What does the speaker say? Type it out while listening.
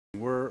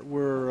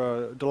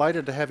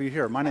delighted to have you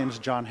here. My name is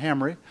John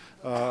Hamre.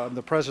 I'm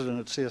the president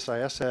at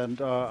CSIS,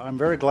 and I'm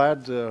very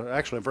glad,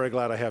 actually I'm very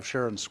glad I have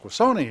Sharon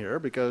Squassoni here,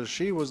 because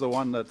she was the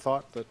one that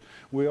thought that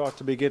we ought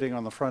to be getting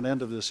on the front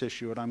end of this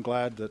issue, and I'm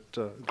glad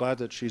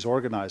that she's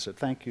organized it.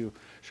 Thank you,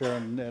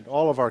 Sharon, and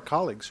all of our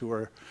colleagues who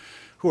are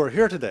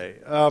here today.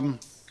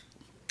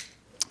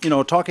 You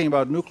know, talking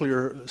about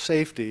nuclear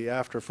safety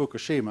after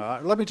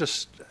Fukushima,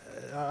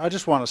 I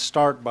just want to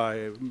start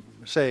by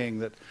saying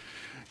that,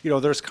 you know,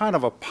 there's kind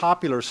of a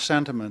popular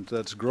sentiment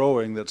that's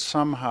growing that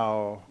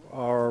somehow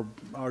our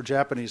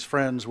Japanese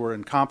friends were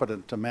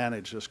incompetent to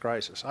manage this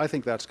crisis. I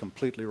think that's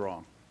completely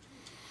wrong.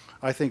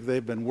 I think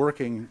they've been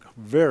working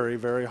very,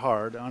 very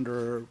hard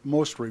under a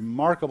most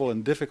remarkable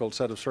and difficult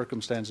set of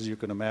circumstances you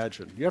can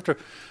imagine. You have to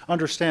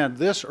understand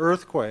this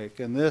earthquake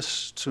and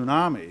this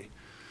tsunami,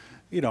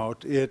 you know,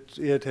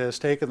 it has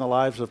taken the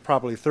lives of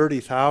probably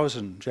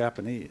 30,000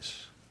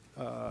 Japanese.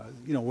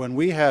 You know, when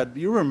we had,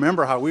 you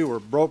remember how we were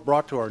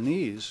brought to our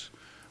knees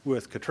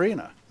with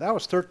Katrina. That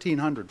was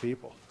 1,300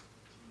 people.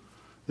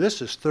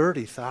 This is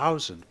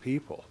 30,000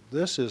 people.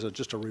 This is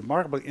just a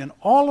remarkable, and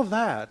all of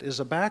that is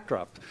a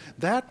backdrop.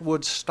 That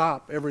would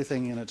stop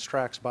everything in its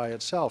tracks by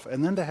itself,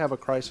 and then to have a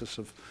crisis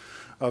of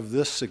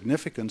this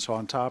significance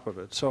on top of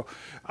it. So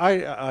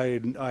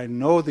I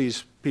know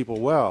these people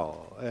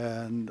well,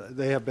 and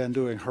they have been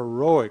doing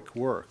heroic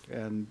work,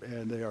 and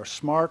they are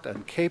smart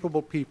and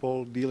capable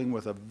people dealing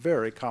with a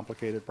very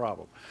complicated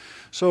problem.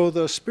 So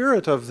the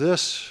spirit of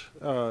this,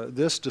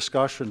 this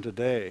discussion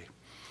today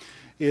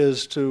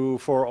is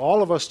for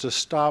all of us to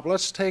stop.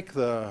 Let's take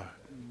the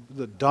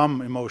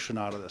dumb emotion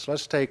out of this.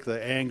 Let's take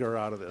the anger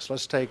out of this.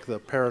 Let's take the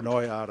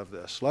paranoia out of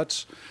this.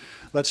 Let's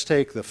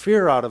take the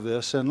fear out of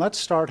this, and let's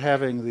start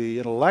having the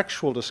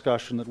intellectual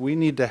discussion that we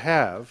need to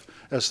have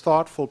as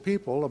thoughtful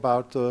people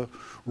about the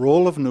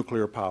role of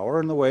nuclear power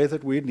and the way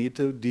that we need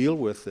to deal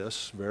with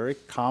this very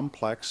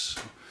complex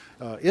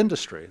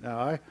industry.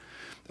 Now,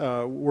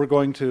 we're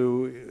going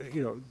to,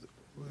 you know,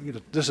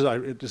 this is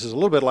a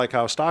little bit like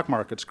how stock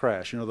markets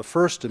crash. You know, the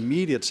first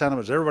immediate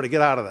sentiment is everybody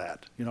get out of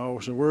that. You know,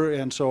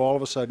 so all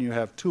of a sudden you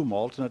have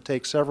tumult, and it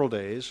takes several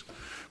days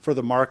for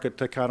the market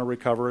to kind of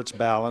recover its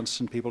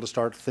balance and people to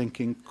start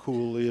thinking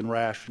coolly and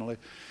rationally.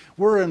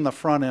 We're in the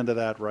front end of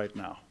that right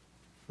now.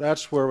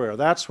 That's where we are.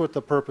 That's what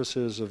the purpose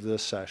is of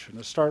this session,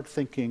 is start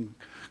thinking,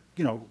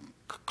 you know,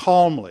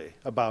 calmly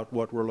about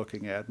what we're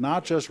looking at,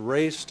 not just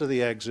race to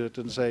the exit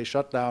and say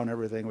shut down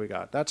everything we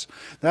got.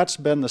 That's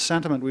been the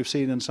sentiment we've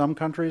seen in some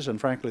countries,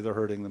 and frankly they're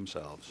hurting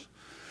themselves.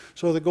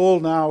 So the goal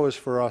now is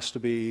for us to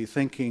be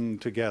thinking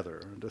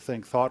together, to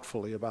think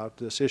thoughtfully about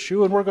this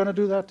issue, and we're going to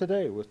do that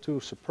today with two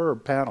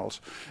superb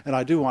panels. And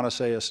I do want to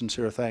say a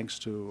sincere thanks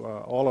to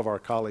all of our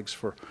colleagues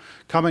for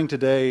coming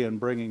today and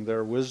bringing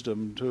their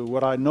wisdom to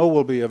what I know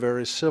will be a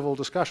very civil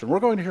discussion. We're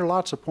going to hear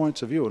lots of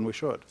points of view, and we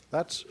should.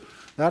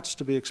 That's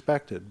to be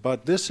expected.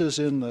 But this is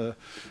in the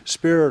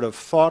spirit of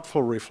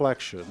thoughtful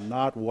reflection,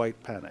 not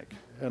white panic.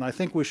 And I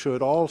think we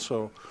should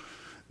also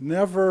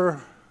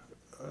never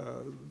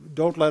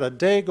don't let a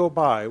day go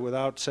by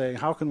without saying,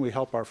 how can we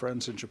help our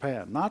friends in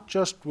Japan? Not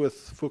just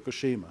with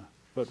Fukushima,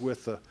 but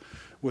with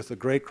the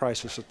great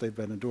crisis that they've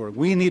been enduring.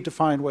 We need to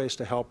find ways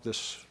to help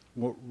this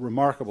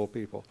remarkable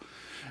people.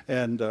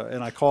 And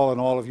I call on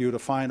all of you to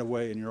find a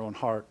way in your own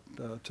heart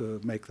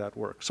to make that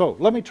work. So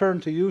let me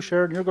turn to you,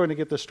 Sharon. You're going to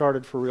get this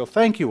started for real.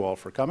 Thank you all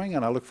for coming,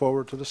 and I look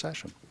forward to the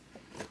session.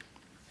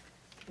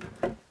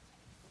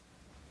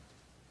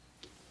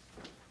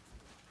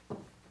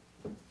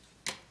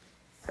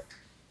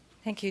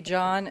 Thank you,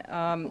 John,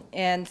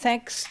 and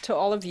thanks to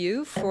all of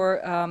you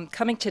for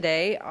coming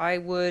today. I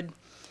would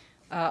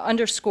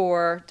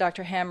underscore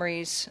Dr.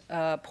 Hamre's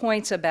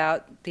points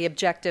about the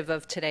objective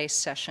of today's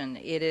session.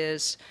 It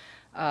is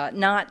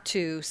not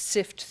to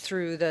sift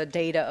through the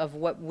data of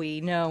what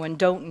we know and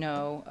don't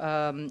know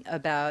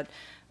about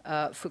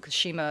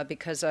Fukushima,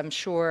 because I'm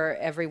sure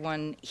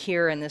everyone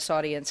here in this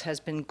audience has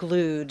been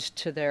glued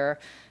to their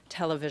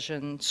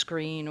television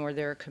screen or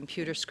their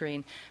computer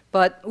screen.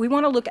 But we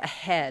want to look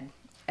ahead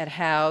at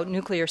how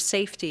nuclear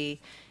safety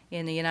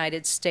in the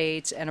United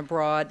States and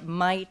abroad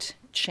might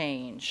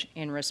change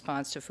in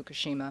response to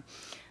Fukushima.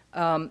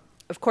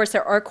 Of course,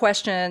 there are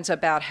questions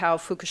about how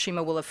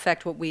Fukushima will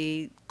affect what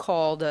we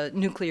call the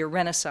nuclear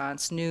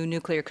renaissance, new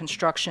nuclear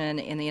construction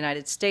in the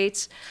United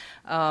States.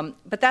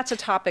 But that's a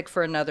topic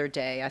for another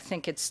day. I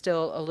think it's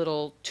still a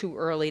little too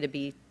early to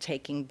be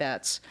taking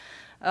bets.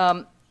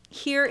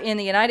 Here in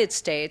the United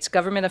States,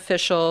 government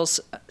officials,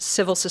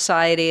 civil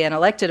society, and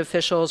elected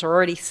officials are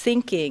already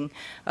thinking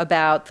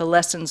about the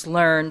lessons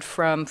learned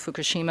from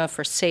Fukushima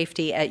for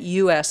safety at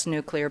U.S.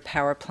 nuclear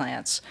power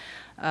plants.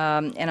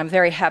 And I'm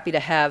very happy to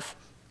have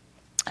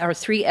our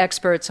three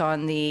experts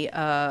on the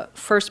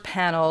first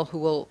panel who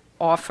will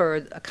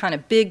offer a kind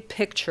of big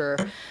picture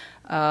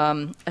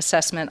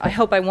assessment. I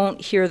hope I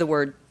won't hear the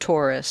word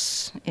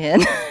Taurus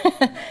in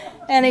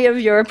any of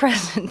your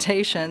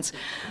presentations.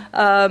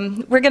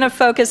 We're going to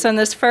focus on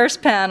this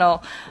first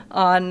panel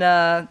on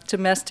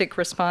domestic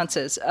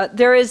responses.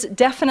 There is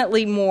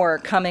definitely more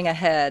coming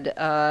ahead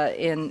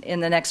in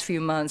the next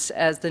few months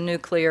as the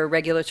Nuclear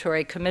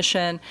Regulatory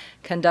Commission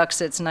conducts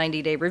its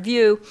 90-day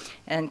review,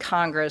 and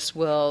Congress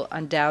will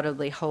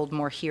undoubtedly hold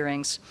more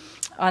hearings.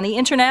 On the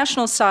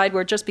international side,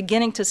 we're just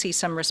beginning to see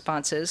some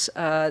responses.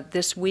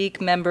 This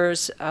week,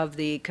 members of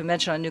the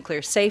Convention on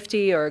Nuclear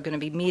Safety are going to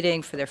be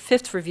meeting for their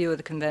 5th review of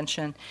the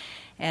convention,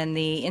 and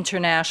the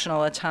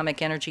International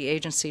Atomic Energy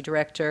Agency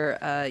Director,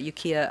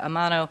 Yukiya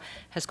Amano,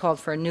 has called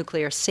for a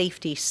nuclear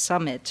safety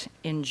summit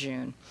in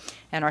June.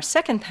 And our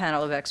second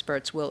panel of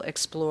experts will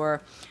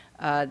explore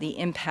the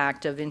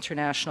impact of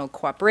international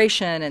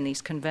cooperation and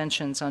these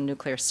conventions on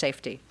nuclear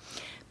safety.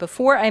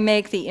 Before I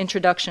make the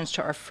introductions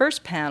to our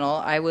first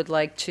panel, I would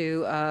like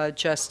to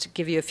just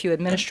give you a few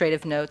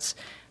administrative notes.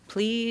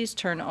 Please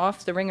turn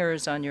off the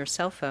ringers on your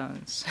cell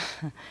phones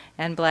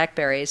and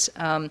Blackberries.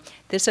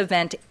 This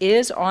event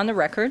is on the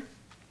record.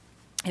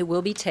 It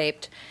will be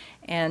taped.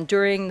 And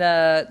during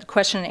the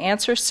question and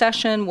answer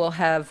session, we'll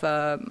have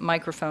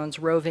microphones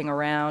roving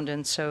around,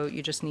 and so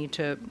you just need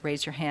to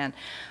raise your hand.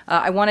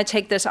 I want to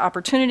take this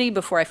opportunity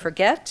before I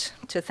forget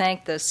to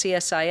thank the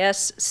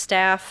CSIS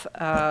staff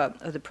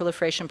of the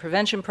Proliferation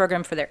Prevention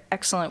Program for their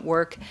excellent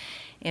work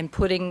in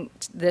putting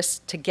this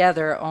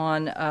together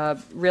on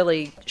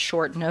really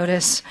short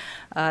notice.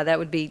 That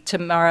would be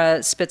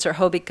Tamara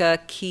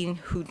Spitzer-Hobika,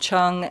 Ki-Hu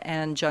Chung,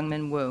 and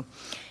Jungmin Wu.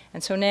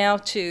 And so now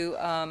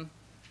to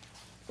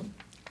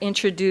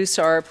introduce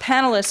our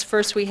panelists.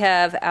 First, we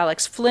have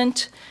Alex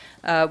Flint.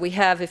 We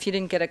have, if you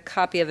didn't get a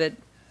copy of it,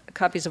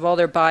 copies of all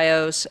their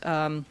bios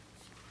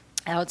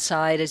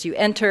outside as you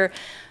enter.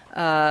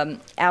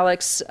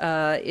 Alex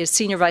is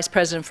Senior Vice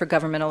President for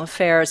Governmental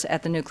Affairs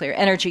at the Nuclear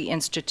Energy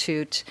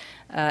Institute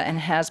and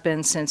has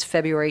been since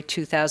February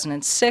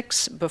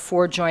 2006.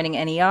 Before joining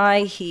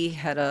NEI, he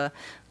had a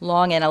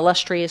long and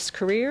illustrious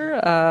career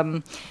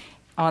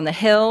on the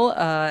Hill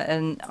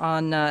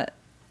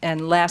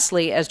and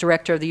lastly, as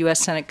director of the U.S.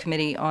 Senate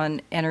Committee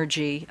on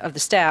Energy, of the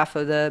staff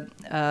of the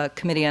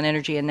Committee on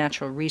Energy and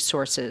Natural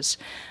Resources.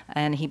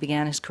 And he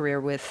began his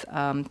career with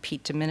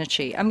Pete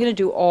Domenici. I'm going to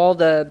do all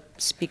the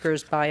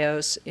speakers'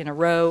 bios in a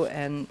row,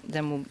 and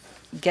then we'll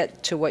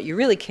get to what you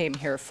really came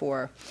here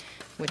for,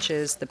 which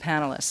is the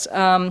panelists.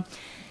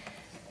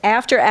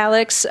 After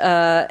Alex,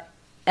 Ellen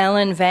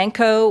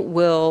Vancko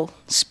will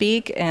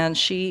speak, and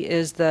she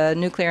is the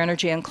Nuclear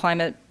Energy and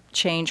Climate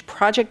Change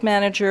Project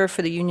Manager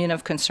for the Union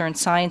of Concerned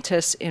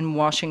Scientists in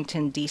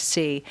Washington,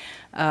 D.C.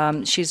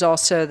 She's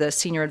also the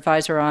Senior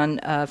Advisor on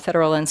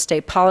federal and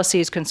state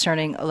policies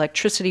concerning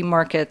electricity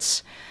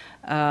markets,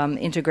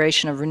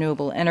 integration of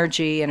renewable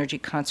energy, energy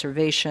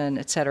conservation,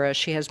 et cetera.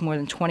 She has more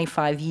than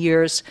 25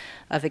 years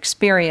of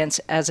experience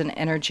as an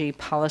energy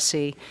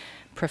policy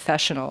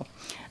professional.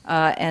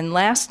 And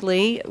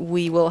lastly,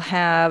 we will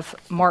have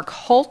Mark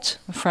Holt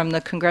from the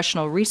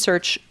Congressional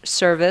Research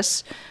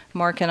Service.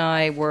 Mark and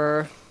I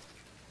were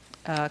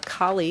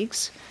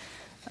colleagues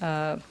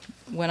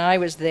when I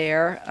was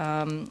there,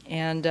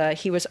 and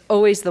he was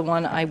always the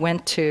one I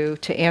went to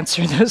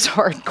answer those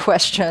hard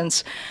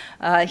questions.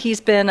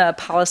 He's been a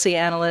policy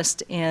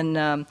analyst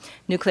in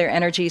nuclear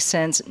energy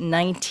since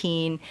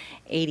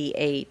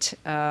 1988,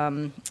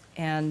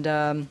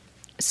 and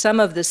some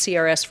of the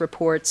CRS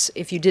reports,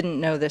 if you didn't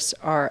know this,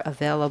 are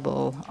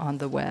available on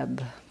the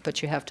web,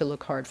 but you have to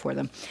look hard for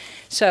them.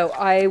 So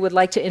I would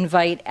like to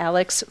invite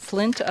Alex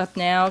Flint up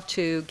now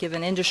to give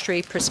an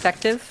industry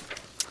perspective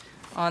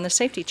on the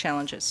safety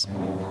challenges.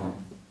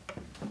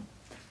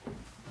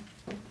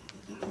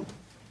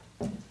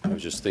 I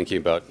was just thinking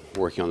about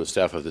working on the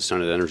staff of the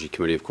Senate Energy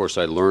Committee. Of course,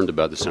 I learned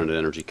about the Senate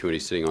Energy Committee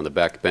sitting on the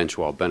back bench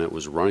while Bennett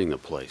was running the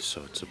place,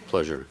 so it's a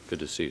pleasure. Good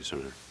to see you,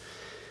 Senator.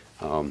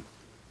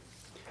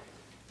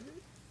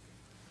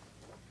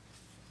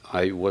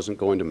 I wasn't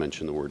going to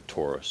mention the word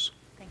Taurus.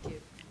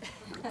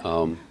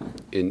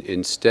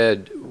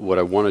 Instead, what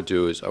I want to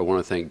do is I want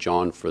to thank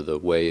John for the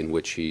way in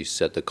which he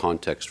set the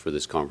context for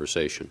this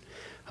conversation.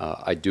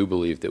 I do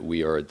believe that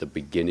we are at the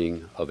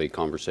beginning of a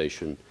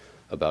conversation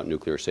about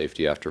nuclear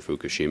safety after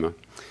Fukushima.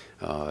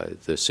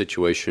 The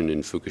situation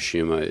in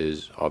Fukushima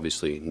is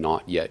obviously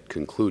not yet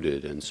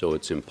concluded, and so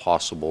it's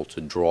impossible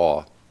to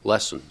draw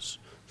lessons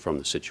from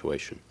the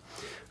situation.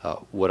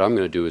 What I'm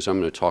going to do is I'm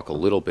going to talk a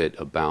little bit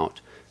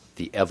about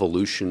the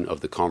evolution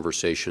of the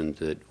conversation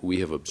that we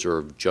have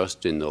observed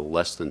just in the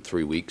less than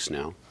 3 weeks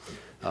now.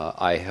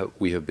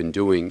 We have been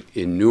doing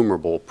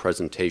innumerable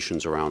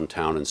presentations around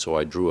town, and so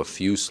I drew a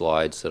few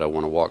slides that I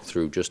want to walk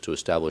through just to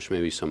establish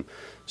maybe some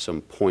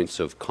points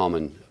of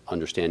common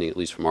understanding, at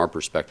least from our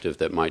perspective,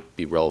 that might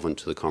be relevant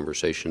to the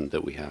conversation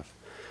that we have.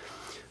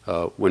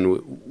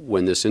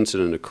 When this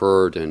incident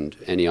occurred and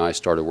NEI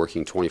started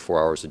working 24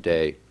 hours a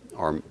day,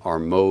 our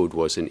mode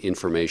was in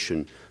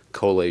information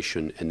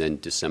collation and then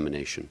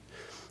dissemination.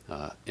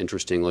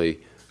 Interestingly,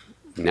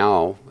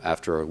 now,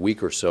 after a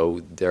week or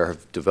so, there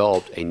have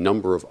developed a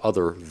number of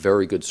other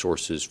very good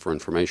sources for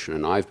information,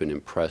 and I've been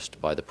impressed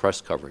by the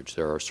press coverage.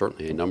 There are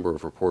certainly a number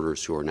of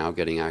reporters who are now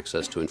getting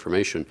access to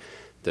information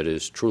that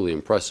is truly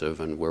impressive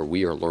and where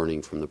we are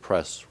learning from the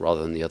press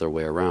rather than the other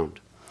way around.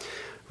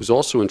 It was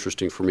also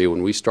interesting for me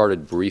when we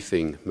started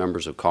briefing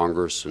members of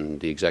Congress and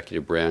the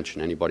executive branch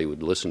and anybody who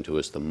would listen to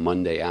us the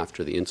Monday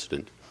after the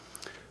incident.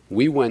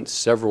 We went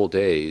several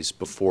days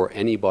before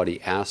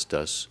anybody asked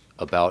us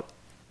about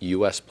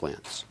U.S.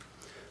 plants.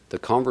 The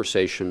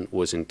conversation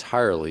was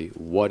entirely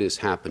what is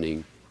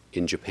happening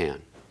in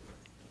Japan.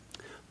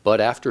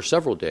 But after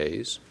several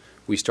days,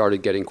 we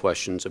started getting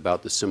questions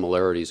about the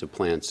similarities of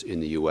plants in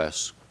the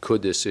U.S.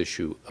 Could this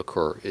issue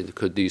occur?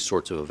 Could these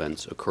sorts of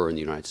events occur in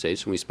the United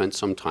States? And we spent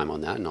some time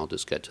on that, and I'll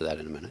just get to that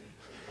in a minute.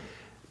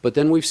 But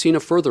then we've seen a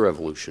further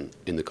evolution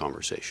in the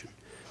conversation.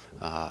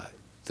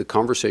 The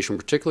conversation,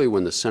 particularly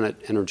when the Senate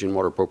Energy and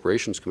Water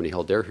Appropriations Committee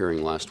held their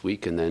hearing last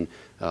week, and then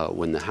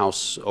when the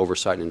House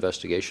Oversight and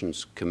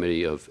Investigations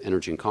Committee of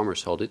Energy and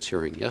Commerce held its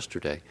hearing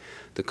yesterday,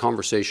 the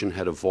conversation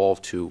had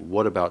evolved to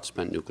what about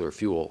spent nuclear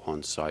fuel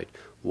on site?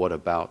 What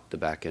about the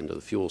back end of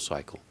the fuel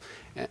cycle?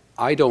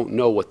 I don't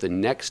know what the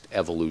next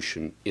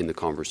evolution in the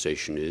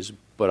conversation is,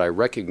 but I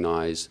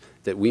recognize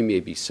that we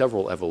may be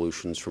several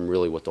evolutions from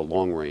really what the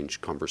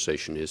long-range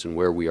conversation is and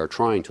where we are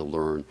trying to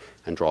learn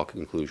and draw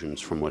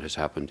conclusions from what has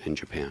happened in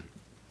Japan.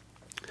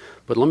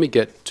 But let me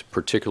get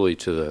particularly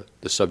to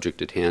the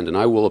subject at hand, and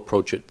I will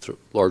approach it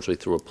largely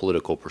through a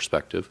political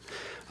perspective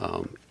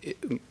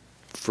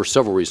for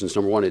several reasons.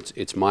 Number one,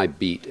 it's my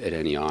beat at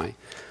NEI,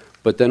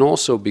 but then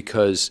also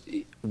because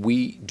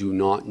we do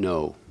not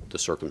know the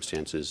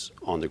circumstances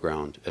on the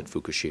ground at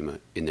Fukushima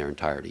in their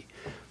entirety.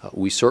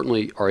 We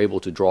certainly are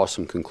able to draw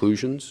some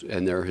conclusions,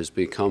 and there has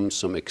become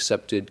some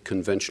accepted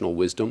conventional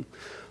wisdom,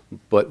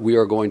 but we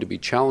are going to be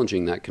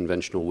challenging that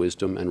conventional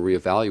wisdom and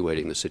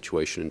reevaluating the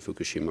situation in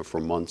Fukushima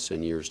for months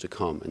and years to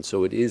come. And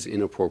so it is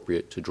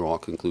inappropriate to draw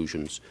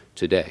conclusions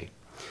today.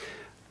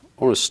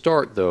 I want to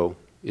start, though,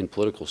 in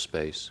political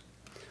space.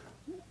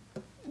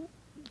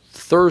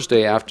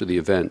 Thursday after the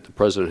event, the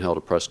President held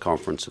a press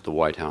conference at the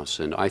White House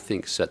and I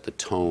think set the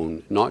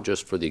tone not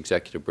just for the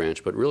executive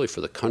branch but really for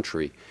the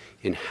country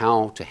in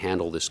how to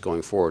handle this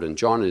going forward. And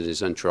John, in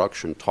his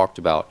introduction, talked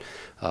about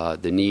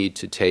the need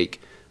to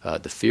take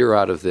the fear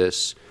out of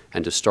this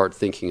and to start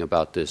thinking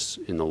about this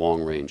in the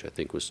long range, I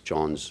think was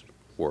John's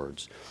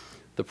words.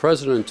 The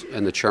President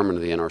and the Chairman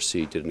of the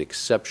NRC did an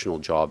exceptional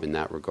job in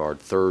that regard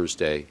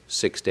Thursday,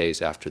 6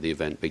 days after the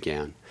event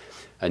began.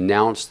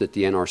 Announced that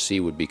the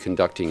NRC would be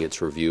conducting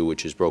its review,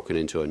 which is broken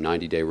into a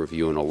 90-day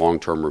review and a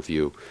long-term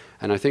review,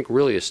 and I think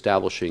really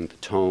establishing the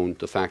tone,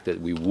 the fact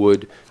that we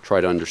would try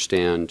to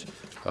understand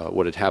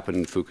what had happened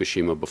in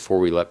Fukushima before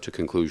we leapt to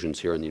conclusions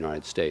here in the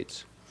United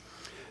States.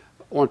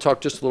 I want to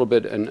talk just a little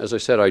bit, and as I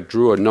said, I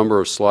drew a number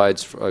of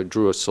slides, I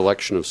drew a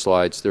selection of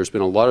slides. There's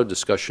been a lot of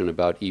discussion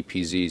about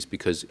EPZs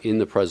because in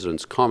the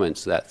President's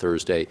comments that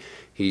Thursday,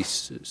 he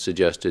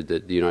suggested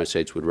that the United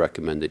States would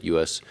recommend that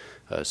U.S.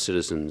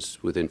 Citizens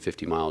within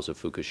 50 miles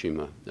of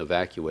Fukushima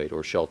evacuate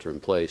or shelter in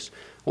place.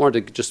 I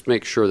wanted to just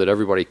make sure that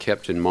everybody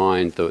kept in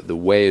mind the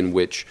way in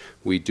which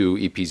we do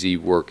EPZ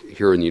work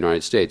here in the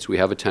United States. We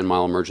have a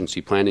 10-mile emergency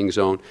planning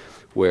zone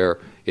where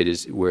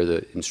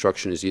the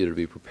instruction is either to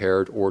be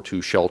prepared or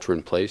to shelter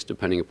in place,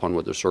 depending upon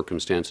what the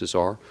circumstances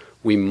are.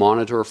 We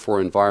monitor for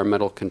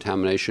environmental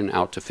contamination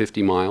out to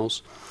 50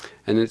 miles,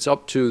 and it's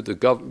up to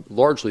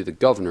largely the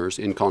governors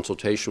in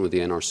consultation with the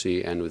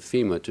NRC and with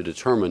FEMA to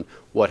determine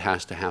what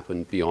has to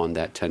happen beyond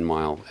that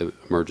 10-mile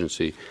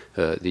emergency,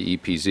 the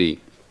EPZ.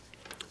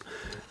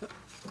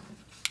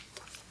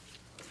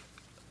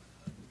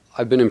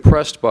 I've been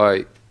impressed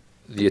by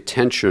the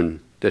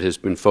attention that has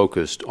been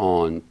focused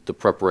on the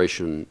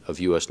preparation of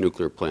U.S.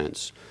 nuclear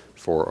plants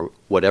for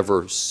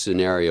whatever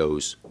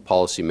scenarios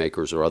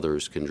policymakers or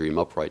others can dream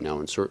up right now.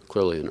 And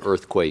clearly an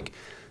earthquake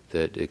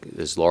that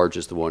as large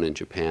as the one in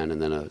Japan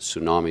and then a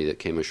tsunami that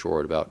came ashore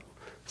at about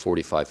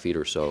 45 feet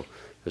or so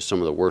are some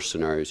of the worst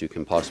scenarios you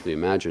can possibly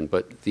imagine.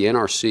 But the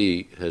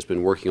NRC has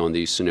been working on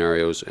these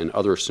scenarios and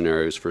other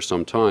scenarios for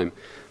some time.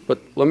 But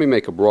let me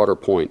make a broader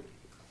point.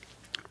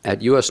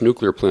 At U.S.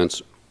 nuclear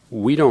plants,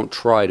 we don't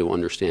try to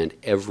understand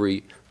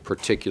every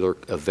particular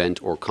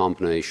event or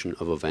combination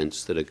of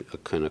events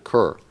that can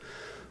occur.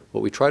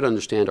 What we try to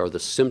understand are the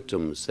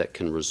symptoms that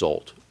can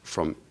result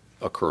from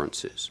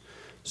occurrences.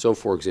 So,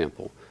 for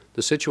example,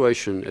 the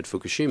situation at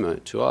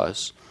Fukushima to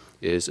us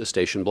is a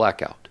station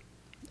blackout,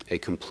 a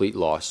complete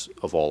loss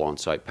of all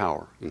on-site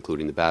power,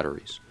 including the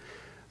batteries.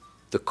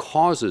 The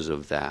causes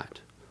of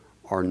that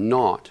are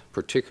not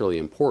particularly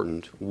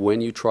important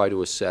when you try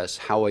to assess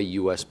how a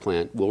U.S.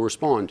 plant will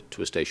respond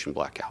to a station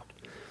blackout.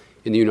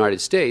 In the United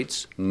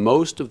States,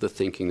 most of the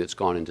thinking that's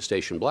gone into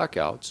station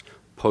blackouts,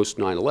 post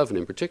 9/11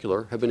 in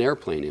particular, have been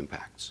airplane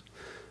impacts.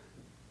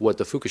 What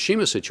the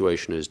Fukushima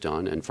situation has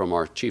done, and from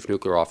our chief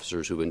nuclear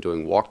officers who've been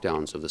doing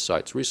walkdowns of the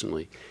sites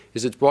recently,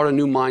 is it's brought a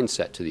new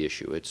mindset to the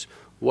issue. It's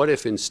what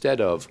if instead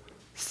of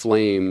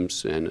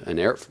flames and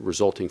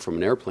resulting from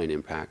an airplane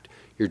impact,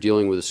 you're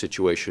dealing with a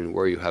situation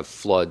where you have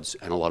floods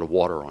and a lot of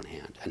water on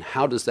hand. And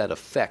how does that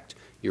affect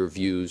your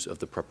views of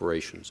the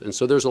preparations? And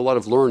so there's a lot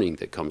of learning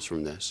that comes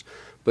from this.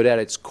 But at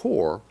its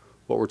core,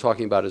 what we're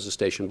talking about is a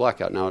station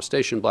blackout. Now, a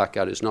station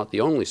blackout is not the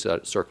only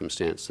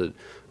circumstance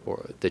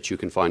that you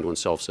can find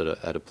oneself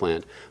at a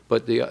plant.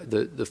 But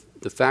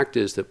the fact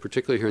is that,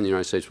 particularly here in the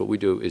United States, what we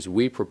do is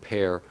we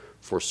prepare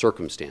for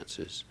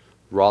circumstances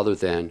rather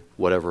than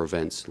whatever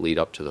events lead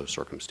up to those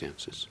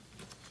circumstances.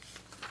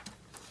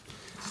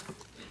 I'm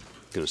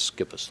going to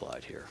skip a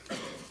slide here.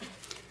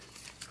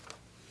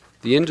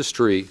 The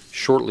industry,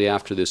 shortly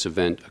after this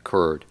event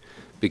occurred,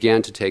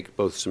 began to take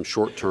both some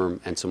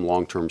short-term and some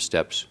long-term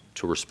steps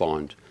to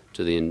respond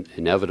to the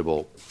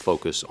inevitable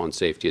focus on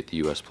safety at the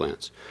U.S.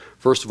 plants.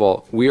 First of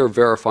all, we are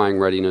verifying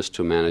readiness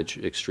to manage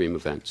extreme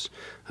events.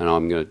 And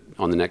on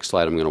the next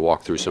slide, I'm going to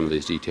walk through some of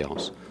these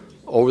details.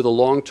 Over the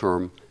long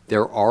term,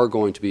 there are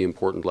going to be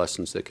important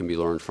lessons that can be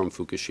learned from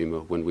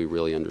Fukushima when we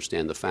really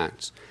understand the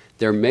facts.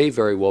 There may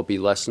very well be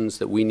lessons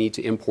that we need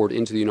to import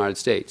into the United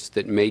States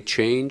that may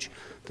change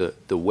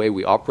the way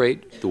we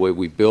operate, the way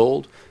we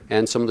build,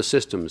 and some of the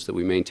systems that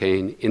we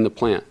maintain in the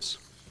plants.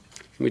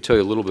 Let me tell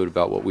you a little bit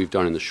about what we've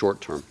done in the short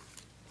term.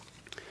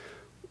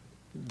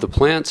 The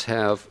plants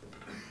have,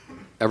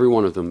 every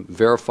one of them,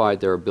 verified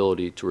their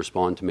ability to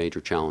respond to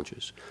major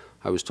challenges.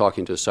 I was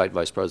talking to a site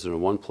vice president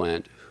of one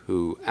plant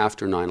who,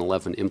 after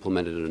 9/11,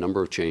 implemented a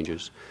number of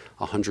changes,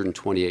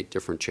 128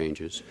 different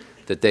changes,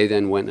 that they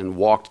then went and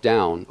walked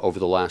down over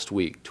the last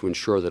week to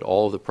ensure that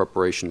all of the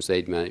preparations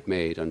they'd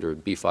made under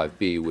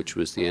B5B, which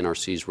was the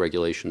NRC's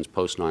regulations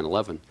post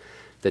 9/11,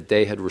 that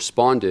they had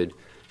responded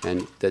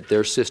and that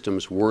their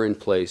systems were in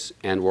place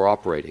and were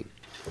operating.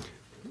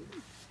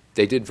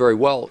 They did very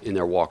well in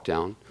their walk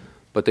down,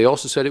 but they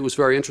also said it was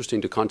very interesting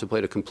to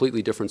contemplate a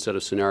completely different set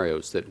of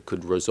scenarios that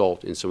could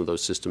result in some of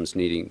those systems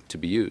needing to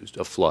be used: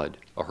 a flood,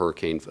 a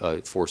hurricane,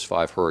 a Force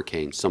 5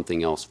 hurricane,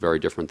 something else very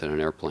different than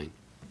an airplane.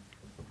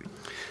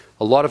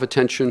 A lot of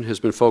attention has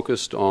been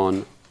focused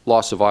on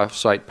loss of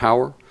off-site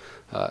power.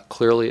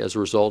 Clearly, as a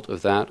result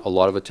of that, a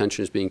lot of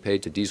attention is being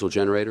paid to diesel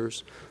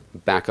generators,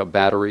 backup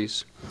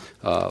batteries,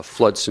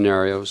 flood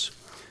scenarios.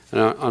 And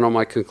on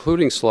my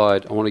concluding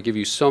slide, I want to give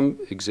you some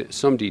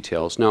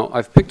details. Now,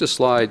 I've picked a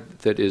slide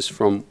that is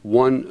from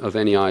one of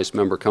NEI's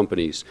member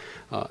companies,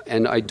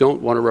 and I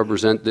don't want to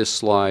represent this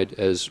slide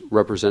as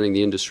representing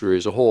the industry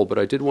as a whole, but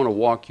I did want to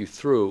walk you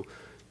through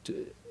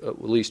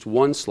at least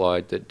one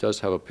slide that does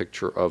have a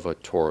picture of a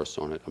Taurus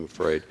on it, I'm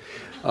afraid,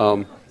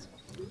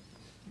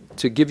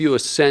 to give you a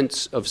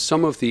sense of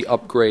some of the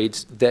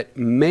upgrades that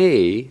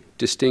may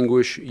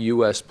distinguish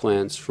U.S.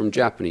 plants from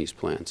Japanese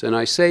plants. And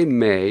I say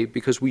may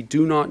because we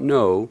do not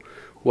know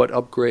what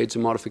upgrades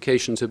and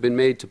modifications have been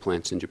made to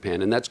plants in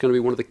Japan, and that's going to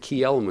be one of the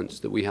key elements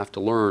that we have to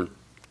learn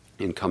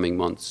in coming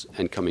months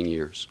and coming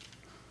years.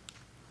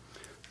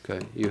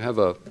 Okay, you have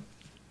a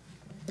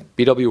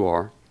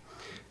BWR,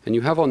 and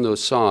you have on the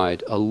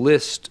side a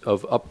list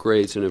of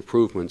upgrades and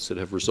improvements that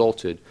have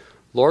resulted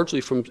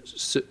largely from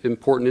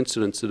important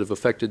incidents that have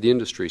affected the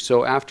industry.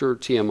 So after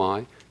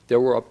TMI, there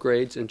were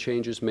upgrades and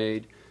changes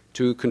made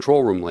to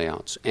control room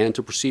layouts and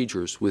to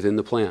procedures within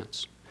the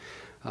plants.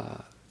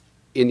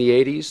 In the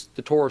 80s,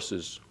 the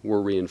Tauruses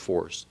were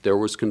reinforced. There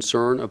was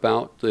concern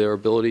about their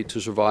ability to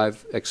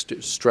survive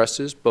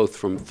stresses, both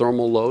from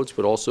thermal loads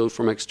but also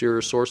from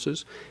exterior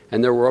sources,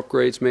 and there were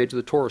upgrades made to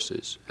the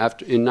Tauruses.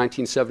 In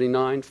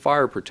 1979,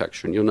 fire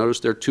protection. You'll notice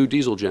there are 2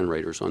 diesel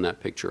generators on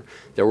that picture.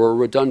 There were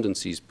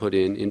redundancies put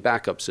in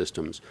backup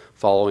systems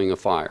following a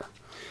fire.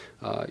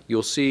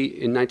 You'll see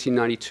in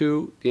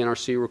 1992, the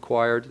NRC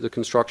required the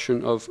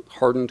construction of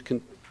hardened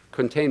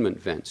containment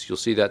vents. You'll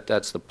see that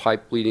that's the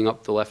pipe leading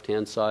up the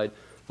left-hand side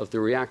of the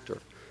reactor.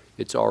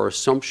 It's our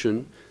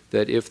assumption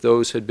that if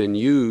those had been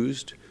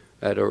used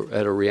at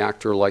a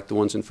reactor like the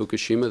ones in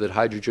Fukushima, that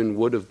hydrogen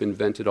would have been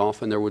vented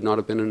off and there would not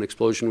have been an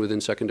explosion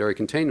within secondary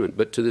containment.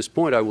 But to this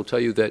point, I will tell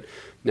you that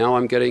now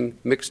I'm getting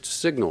mixed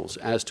signals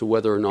as to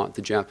whether or not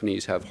the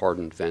Japanese have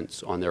hardened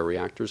vents on their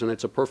reactors, and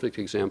it's a perfect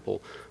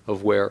example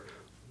of where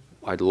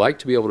I'd like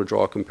to be able to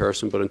draw a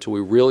comparison, but until we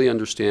really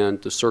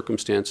understand the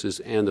circumstances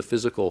and the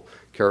physical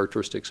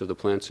characteristics of the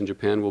plants in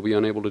Japan, we'll be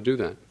unable to do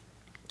that.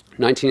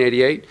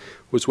 1988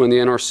 was when the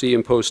NRC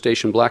imposed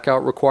station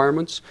blackout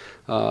requirements.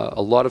 A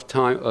lot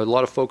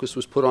of focus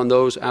was put on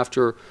those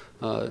after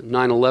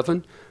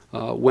 9/11,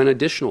 when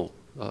additional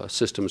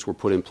systems were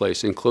put in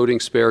place, including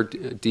spare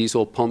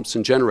diesel pumps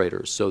and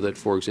generators, so that,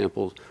 for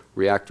example,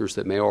 reactors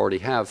that may already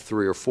have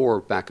 3 or 4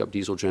 backup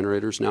diesel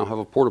generators now have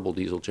a portable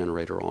diesel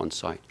generator on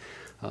site.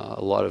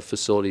 A lot of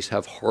facilities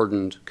have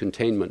hardened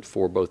containment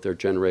for both their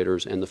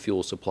generators and the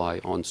fuel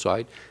supply on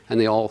site, and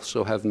they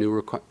also have new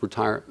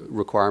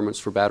requirements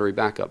for battery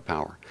backup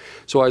power.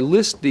 So I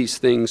list these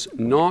things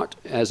not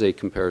as a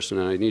comparison,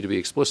 and I need to be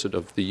explicit,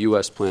 of the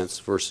U.S. plants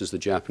versus the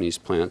Japanese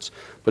plants,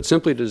 but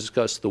simply to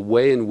discuss the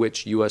way in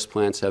which U.S.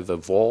 plants have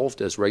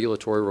evolved as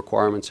regulatory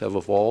requirements have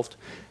evolved,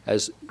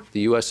 as the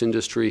U.S.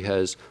 industry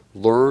has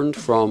learned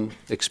from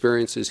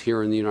experiences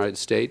here in the United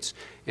States,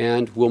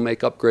 and will make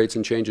upgrades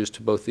and changes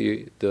to both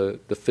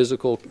the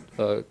physical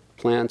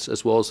plants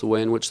as well as the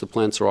way in which the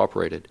plants are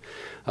operated.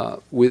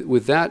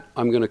 With that,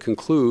 I'm going to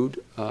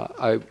conclude.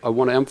 I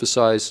want to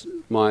emphasize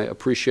my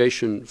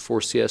appreciation for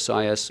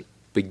CSIS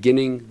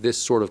beginning this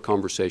sort of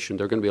conversation.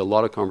 There are going to be a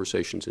lot of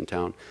conversations in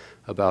town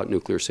about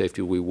nuclear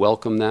safety. We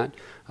welcome that.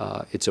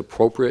 It's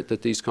appropriate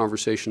that these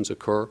conversations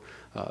occur.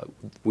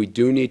 We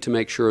do need to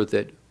make sure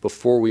that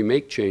before we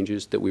make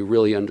changes that we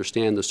really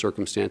understand the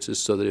circumstances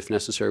so that if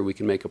necessary we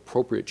can make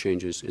appropriate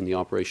changes in the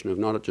operation of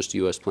not just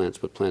U.S. plants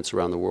but plants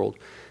around the world.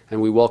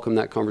 And we welcome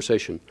that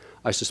conversation.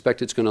 I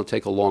suspect it's going to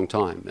take a long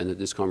time and that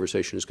this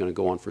conversation is going to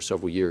go on for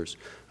several years.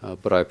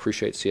 But I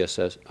appreciate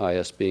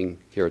CSIS being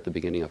here at the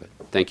beginning of it.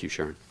 Thank you,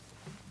 Sharon.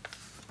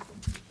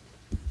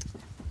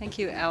 Thank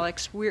you,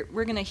 Alex. We're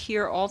going to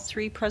hear all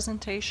three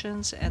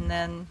presentations and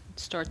then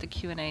start the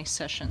Q&A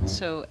session.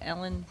 So,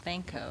 Ellen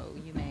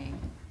Vancko, you may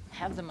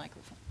have the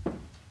microphone.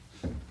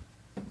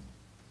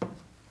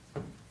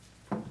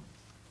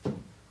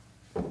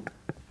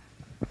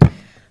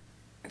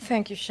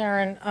 Thank you,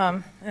 Sharon,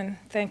 and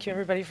thank you,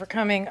 everybody, for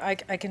coming. I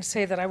can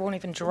say that I won't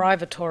even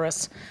drive a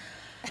Taurus,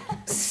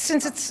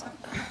 since it's...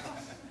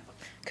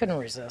 couldn't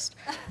resist.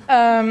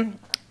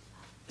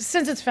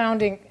 Since its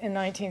founding in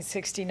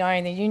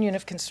 1969, the Union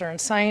of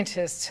Concerned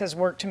Scientists has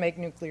worked to make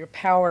nuclear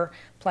power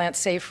plants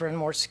safer and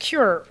more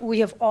secure. We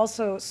have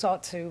also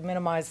sought to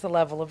minimize the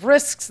level of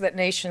risks that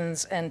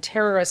nations and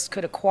terrorists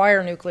could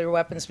acquire nuclear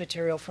weapons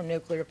material from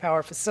nuclear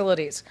power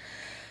facilities.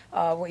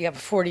 We have a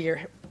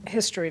 40-year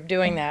history of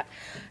doing that.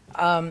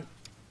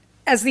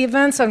 As the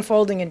events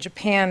unfolding in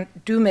Japan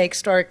do make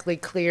starkly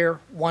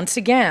clear, once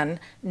again,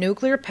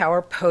 nuclear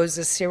power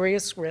poses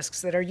serious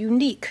risks that are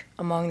unique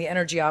among the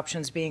energy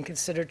options being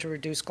considered to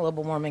reduce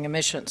global warming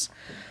emissions.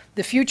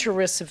 The future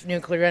risks of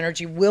nuclear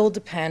energy will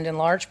depend in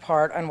large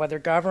part on whether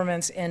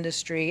governments,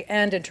 industry,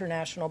 and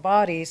international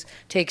bodies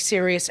take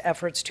serious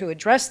efforts to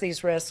address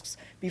these risks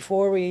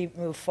before we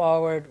move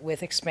forward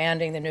with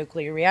expanding the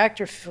nuclear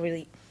reactor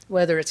fleet,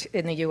 whether it's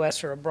in the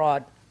U.S. or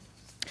abroad.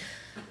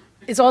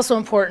 It's also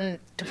important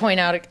to point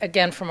out,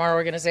 again, from our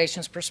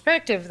organization's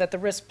perspective, that the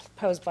risks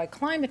posed by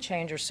climate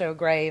change are so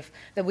grave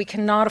that we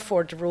cannot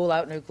afford to rule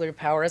out nuclear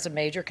power as a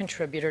major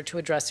contributor to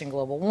addressing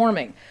global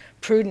warming.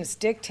 Prudence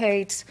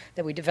dictates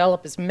that we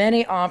develop as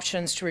many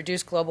options to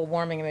reduce global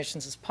warming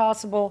emissions as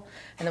possible,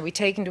 and that we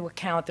take into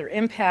account their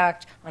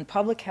impact on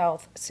public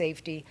health,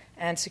 safety,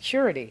 and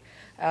security.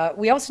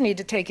 We also need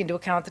to take into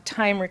account the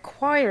time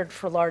required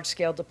for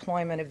large-scale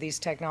deployment of these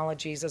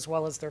technologies as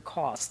well as their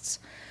costs.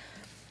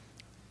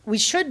 We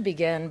should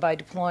begin by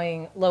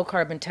deploying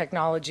low-carbon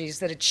technologies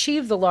that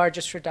achieve the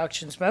largest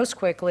reductions most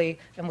quickly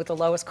and with the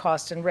lowest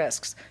costs and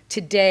risks.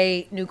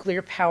 Today,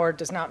 nuclear power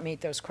does not meet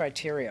those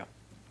criteria.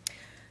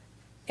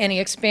 Any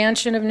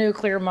expansion of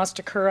nuclear must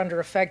occur under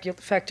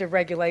effective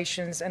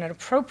regulations and an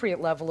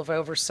appropriate level of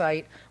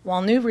oversight,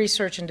 while new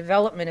research and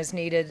development is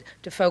needed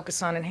to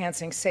focus on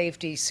enhancing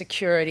safety,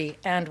 security,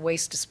 and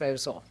waste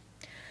disposal.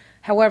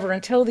 However,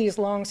 until these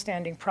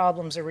long-standing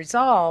problems are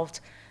resolved,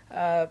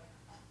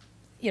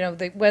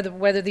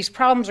 whether these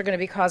problems are going to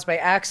be caused by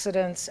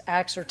accidents,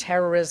 acts of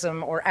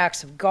terrorism, or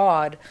acts of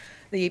God,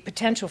 the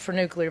potential for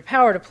nuclear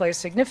power to play a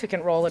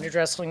significant role in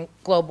addressing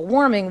global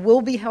warming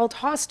will be held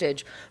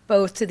hostage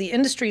both to the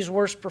industry's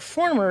worst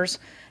performers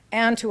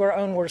and to our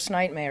own worst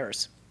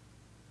nightmares.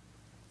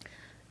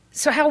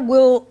 So how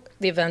will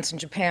the events in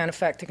Japan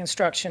affect the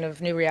construction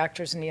of new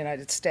reactors in the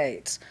United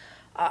States?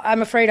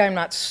 I'm afraid I'm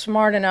not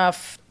smart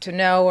enough to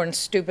know or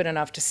stupid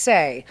enough to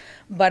say,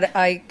 but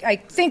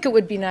I think it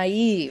would be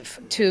naive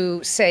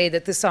to say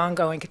that this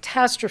ongoing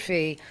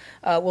catastrophe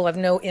will have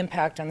no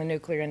impact on the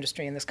nuclear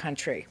industry in this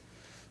country.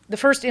 The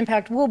first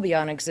impact will be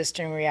on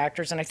existing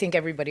reactors, and I think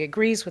everybody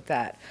agrees with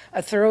that.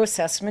 A thorough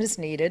assessment is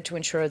needed to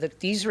ensure that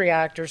these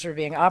reactors are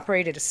being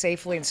operated as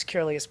safely and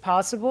securely as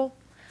possible,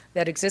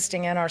 that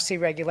existing NRC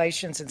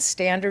regulations and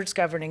standards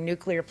governing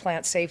nuclear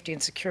plant safety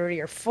and security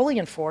are fully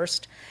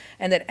enforced,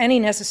 and that any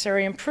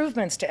necessary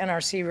improvements to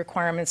NRC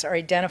requirements are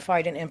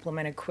identified and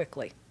implemented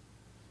quickly.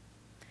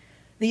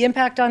 The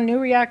impact on new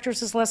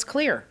reactors is less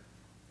clear.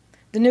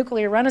 The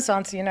nuclear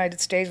renaissance in the United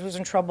States was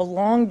in trouble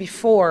long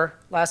before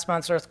last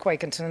month's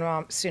earthquake and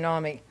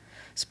tsunami.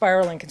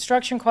 Spiraling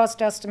construction cost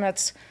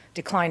estimates,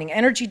 declining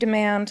energy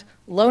demand,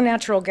 low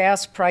natural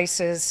gas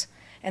prices,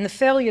 and the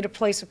failure to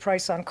place a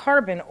price on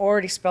carbon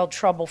already spelled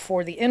trouble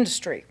for the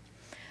industry.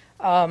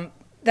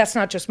 That's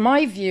not just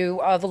my view.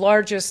 The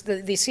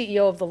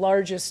CEO of the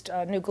largest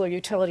nuclear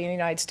utility in the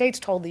United States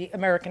told the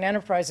American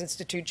Enterprise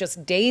Institute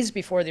just days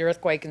before the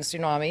earthquake and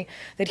tsunami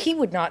that he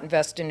would not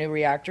invest in new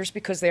reactors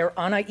because they are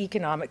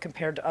uneconomic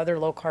compared to other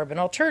low-carbon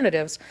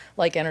alternatives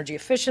like energy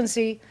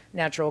efficiency,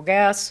 natural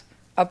gas,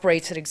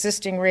 uprates at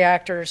existing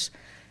reactors,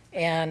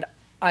 and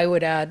I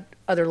would add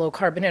other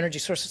low-carbon energy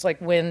sources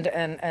like wind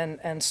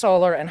and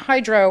solar and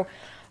hydro.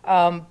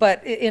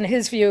 But in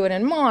his view and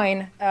in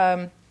mine,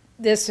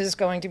 this is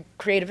going to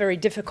create a very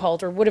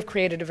difficult, or would have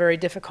created a very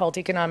difficult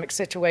economic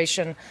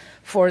situation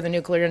for the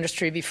nuclear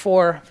industry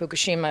before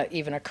Fukushima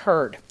even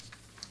occurred.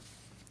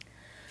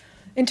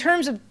 In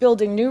terms of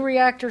building new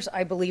reactors,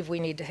 I believe we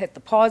need to hit the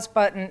pause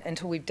button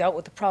until we've dealt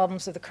with the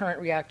problems of the current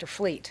reactor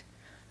fleet.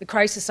 The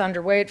crisis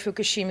underway at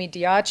Fukushima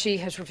Daiichi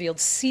has revealed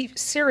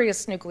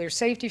serious nuclear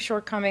safety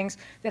shortcomings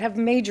that have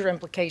major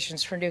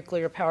implications for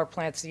nuclear power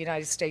plants in the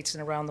United States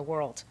and around the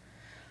world.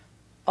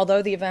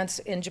 Although the events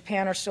in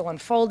Japan are still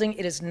unfolding,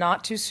 it is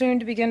not too soon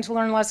to begin to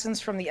learn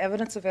lessons from the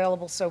evidence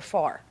available so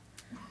far.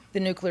 The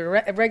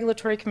Nuclear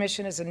Regulatory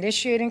Commission is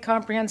initiating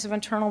comprehensive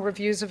internal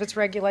reviews of its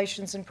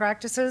regulations and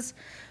practices,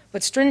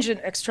 but stringent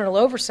external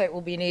oversight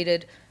will be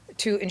needed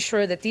to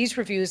ensure that these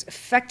reviews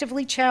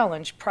effectively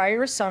challenge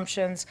prior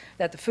assumptions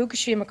that the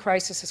Fukushima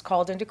crisis has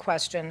called into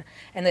question,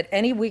 and that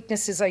any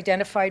weaknesses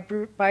identified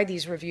by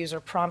these reviews are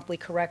promptly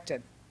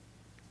corrected.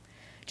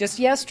 Just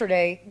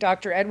yesterday,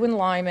 Dr. Edwin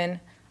Lyman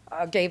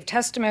gave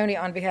testimony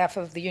on behalf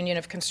of the Union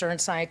of Concerned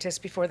Scientists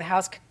before the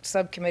House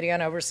Subcommittee on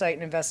Oversight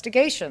and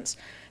Investigations.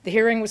 The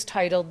hearing was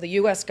titled, "The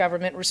U.S.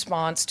 Government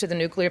Response to the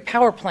Nuclear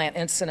Power Plant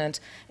Incident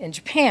in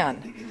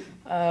Japan."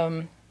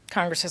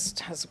 Congress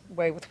has a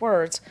way with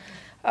words.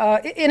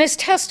 In his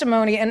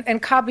testimony,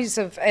 and copies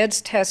of Ed's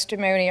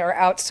testimony are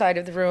outside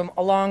of the room,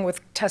 along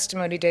with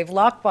testimony Dave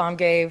Lochbaum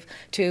gave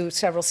to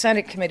several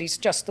Senate committees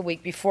just the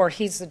week before.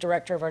 He's the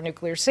director of our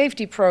nuclear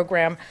safety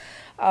program.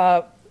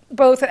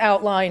 Both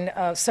outline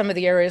some of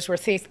the areas where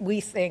we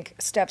think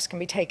steps can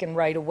be taken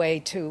right away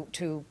to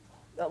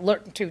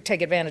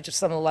take advantage of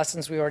some of the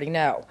lessons we already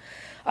know.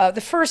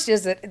 The first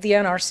is that the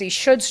NRC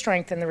should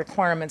strengthen the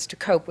requirements to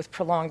cope with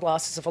prolonged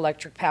losses of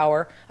electric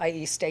power,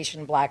 i.e.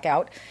 station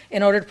blackout,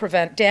 in order to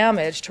prevent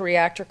damage to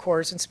reactor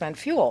cores and spent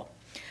fuel.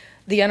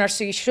 The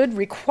NRC should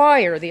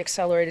require the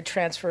accelerated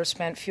transfer of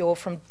spent fuel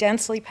from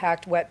densely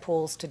packed wet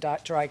pools to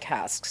dry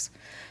casks.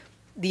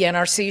 The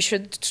NRC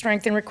should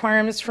strengthen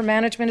requirements for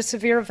management of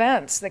severe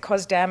events that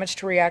cause damage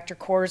to reactor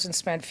cores and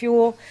spent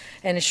fuel,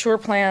 and ensure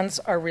plans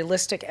are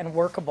realistic and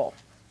workable.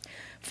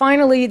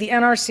 Finally, the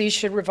NRC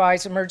should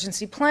revise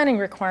emergency planning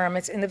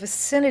requirements in the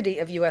vicinity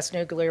of U.S.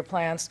 nuclear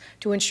plants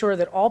to ensure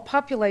that all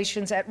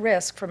populations at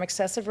risk from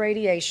excessive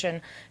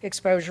radiation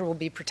exposure will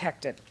be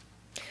protected.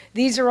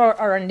 These are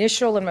our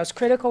initial and most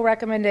critical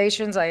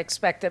recommendations. I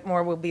expect that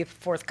more will be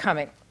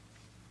forthcoming.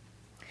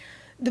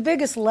 The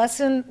biggest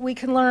lesson we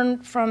can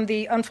learn from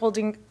the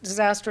unfolding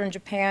disaster in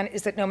Japan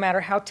is that no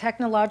matter how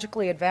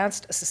technologically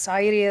advanced a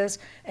society is,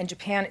 and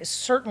Japan is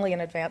certainly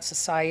an advanced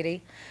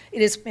society,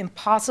 it is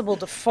impossible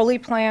to fully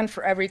plan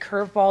for every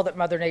curveball that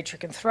Mother Nature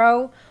can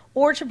throw,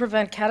 or to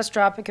prevent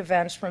catastrophic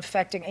events from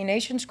affecting a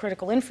nation's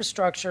critical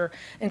infrastructure,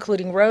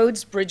 including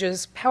roads,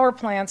 bridges, power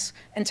plants,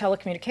 and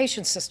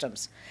telecommunication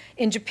systems.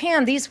 In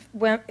Japan, these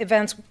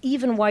events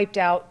even wiped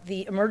out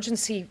the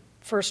emergency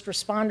first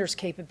responders'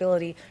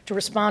 capability to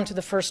respond to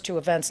the first two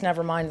events,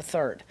 never mind the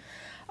third.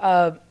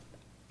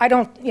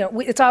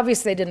 It's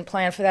obvious they didn't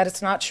plan for that.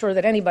 It's not sure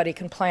that anybody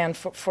can plan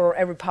for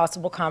every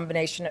possible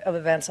combination of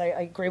events. I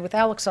agree with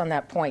Alex on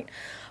that point.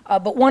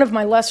 But one of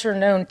my lesser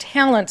known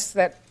talents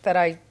that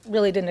I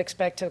really didn't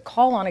expect to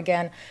call on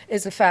again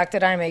is the fact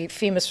that I'm a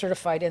FEMA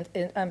certified,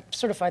 I'm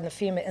certified in the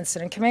FEMA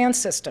Incident Command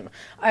System.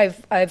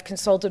 I've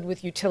consulted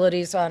with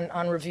utilities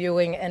on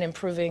reviewing and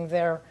improving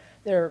their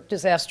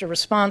disaster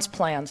response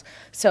plans.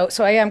 So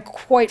I am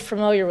quite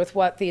familiar with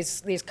what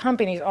these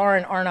companies are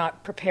and are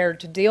not prepared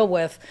to deal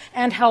with,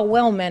 and how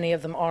well many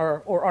of them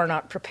are or are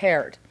not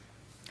prepared.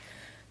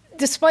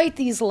 Despite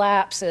these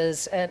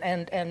lapses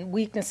and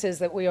weaknesses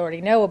that we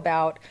already know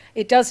about,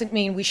 it doesn't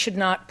mean we should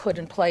not put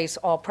in place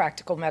all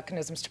practical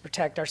mechanisms to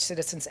protect our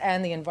citizens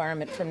and the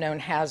environment from known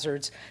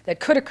hazards that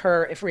could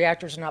occur if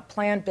reactors are not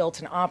planned, built,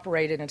 and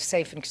operated in a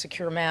safe and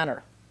secure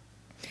manner.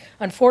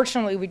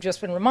 Unfortunately, we've just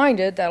been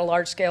reminded that a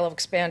large scale of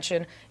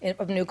expansion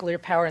of nuclear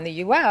power in the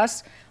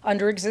U.S.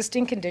 under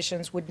existing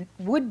conditions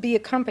would be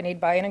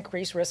accompanied by an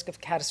increased risk of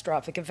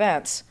catastrophic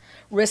events,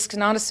 risks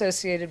not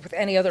associated with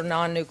any other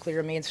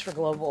non-nuclear means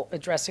for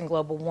addressing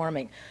global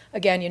warming.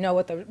 Again, you know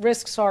what the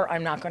risks are.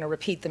 I'm not going to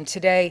repeat them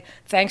today.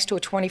 Thanks to a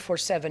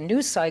 24/7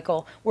 news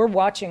cycle, we're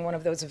watching one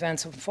of those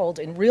events unfold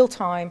in real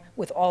time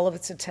with all of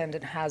its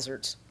attendant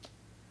hazards.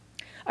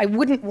 I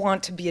wouldn't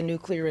want to be a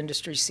nuclear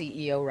industry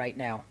CEO right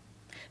now.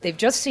 They've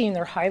just seen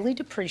their highly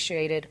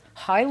depreciated,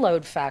 high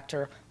load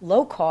factor,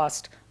 low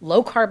cost,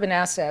 low carbon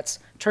assets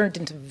turned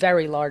into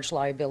very large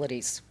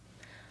liabilities.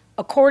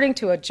 According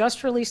to a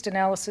just released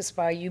analysis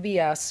by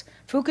UBS,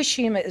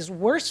 Fukushima is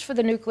worse for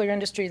the nuclear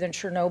industry than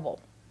Chernobyl.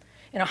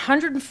 In a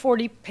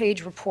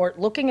 140-page report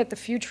looking at the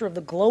future of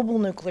the global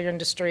nuclear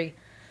industry,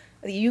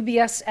 the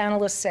UBS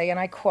analysts say, and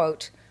I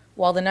quote,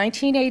 "While the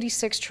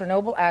 1986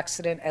 Chernobyl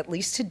accident, at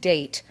least to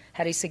date,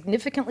 had a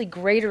significantly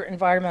greater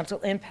environmental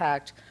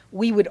impact,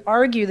 we would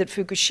argue that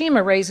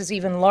Fukushima raises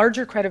even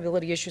larger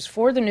credibility issues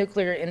for the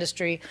nuclear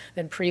industry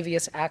than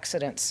previous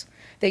accidents."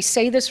 They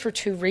say this for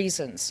two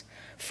reasons.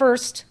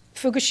 First,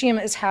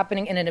 Fukushima is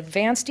happening in an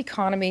advanced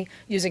economy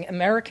using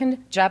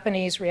American,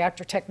 Japanese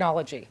reactor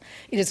technology.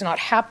 It is not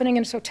happening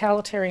in a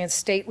totalitarian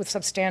state with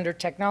substandard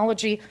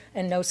technology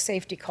and no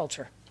safety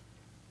culture.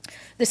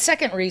 The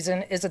second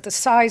reason is that the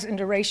size and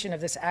duration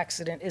of this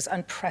accident is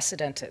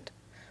unprecedented.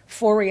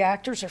 4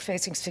 reactors are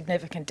facing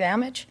significant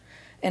damage,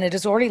 and it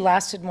has already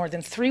lasted more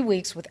than 3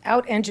 weeks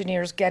without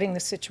engineers getting the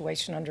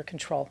situation under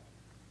control.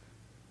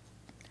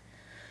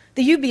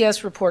 The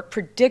UBS report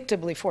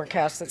predictably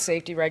forecasts that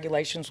safety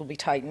regulations will be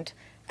tightened,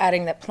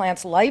 adding that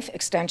plants' life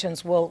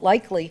extensions will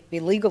likely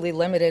be legally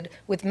limited,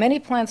 with many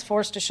plants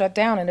forced to shut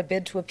down in a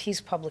bid to appease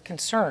public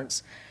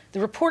concerns. The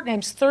report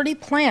names 30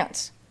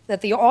 plants that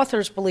the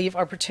authors believe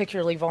are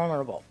particularly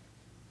vulnerable.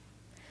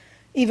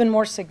 Even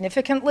more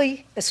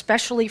significantly,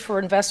 especially for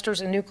investors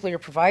and nuclear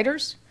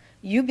providers,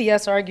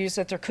 UBS argues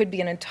that there could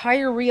be an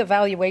entire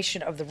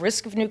reevaluation of the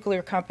risk of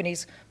nuclear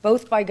companies,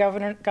 both by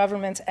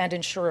governments and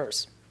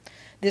insurers.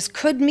 This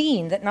could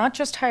mean that not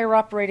just higher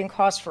operating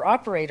costs for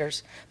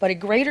operators, but a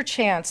greater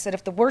chance that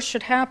if the worst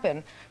should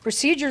happen,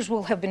 procedures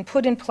will have been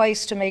put in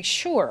place to make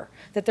sure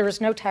that there is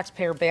no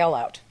taxpayer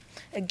bailout.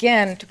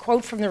 Again, to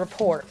quote from the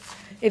report,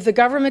 if the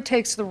government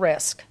takes the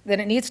risk, then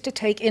it needs to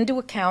take into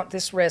account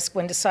this risk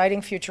when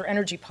deciding future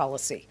energy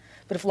policy.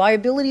 But if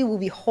liability will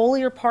be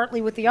wholly or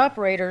partly with the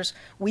operators,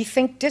 we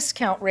think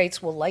discount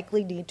rates will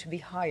likely need to be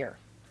higher.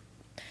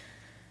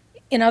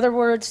 In other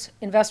words,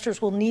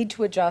 investors will need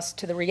to adjust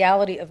to the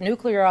reality of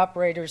nuclear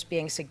operators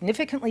being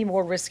significantly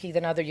more risky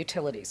than other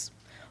utilities.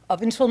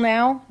 Up until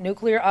now,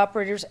 nuclear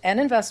operators and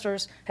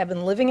investors have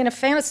been living in a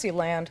fantasy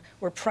land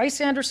where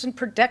Price-Anderson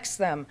protects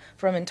them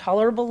from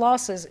intolerable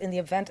losses in the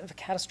event of a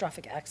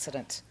catastrophic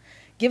accident.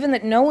 Given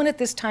that no one at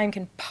this time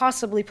can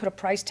possibly put a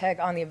price tag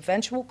on the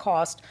eventual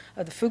cost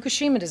of the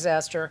Fukushima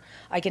disaster,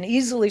 I can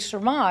easily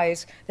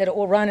surmise that it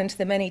will run into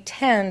the many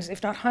tens,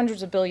 if not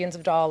hundreds of billions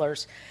of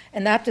dollars,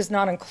 and that does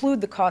not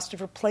include the cost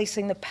of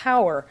replacing the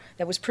power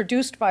that was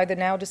produced by the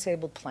now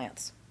disabled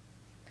plants.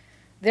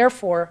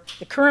 Therefore,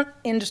 the current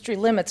industry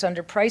limits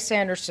under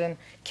Price-Anderson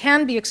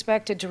can be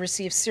expected to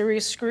receive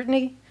serious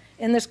scrutiny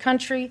in this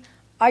country.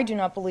 I do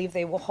not believe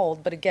they will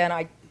hold, but again,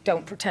 I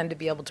don't pretend to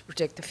be able to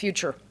predict the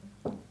future.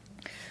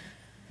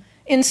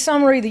 In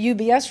summary, the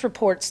UBS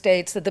report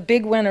states that the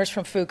big winners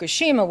from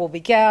Fukushima will be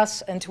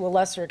gas and, to a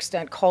lesser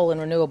extent, coal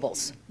and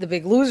renewables. The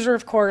big loser,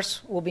 of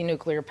course, will be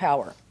nuclear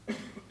power.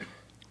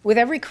 With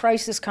every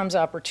crisis comes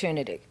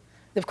opportunity.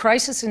 The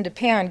crisis in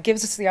Japan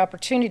gives us the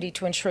opportunity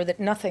to ensure that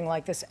nothing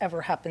like this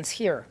ever happens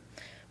here.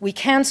 We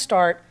can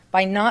start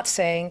by not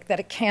saying that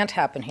it can't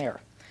happen here.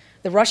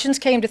 The Russians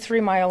came to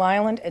 3 Mile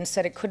Island and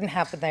said it couldn't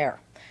happen there.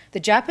 The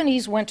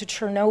Japanese went to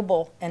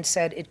Chernobyl and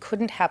said it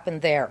couldn't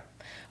happen there.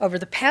 Over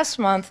the past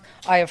month,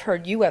 I have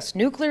heard U.S.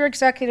 nuclear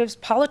executives,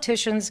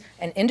 politicians,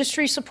 and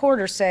industry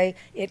supporters say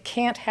it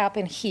can't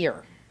happen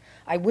here.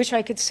 I wish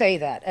I could say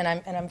that, and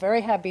I'm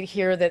very happy to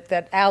hear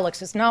that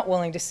Alex is not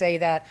willing to say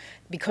that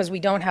because we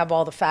don't have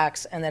all the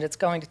facts and that it's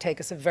going to take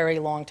us a very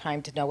long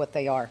time to know what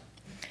they are.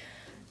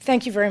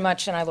 Thank you very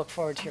much, and I look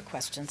forward to your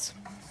questions.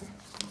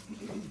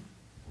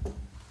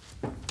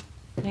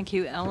 Thank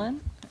you, Ellen.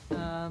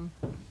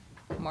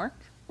 Mark?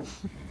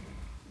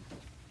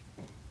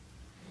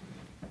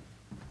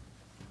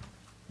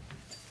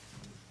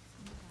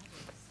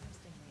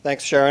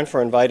 Thanks, Sharon,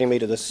 for inviting me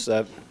to this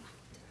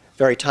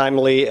very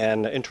timely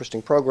and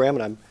interesting program,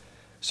 and I'm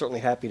certainly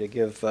happy to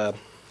give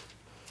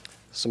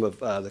some of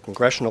the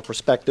congressional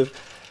perspective.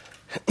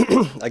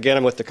 Again,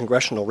 I'm with the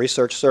Congressional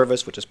Research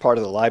Service, which is part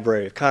of the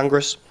Library of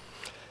Congress.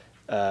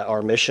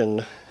 Our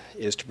mission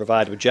is to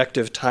provide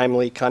objective,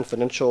 timely,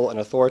 confidential, and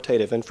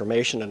authoritative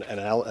information and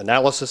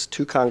analysis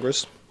to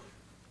Congress.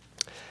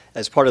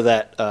 As part of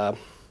that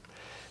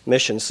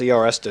mission,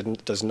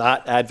 CRS does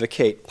not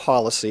advocate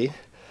policy.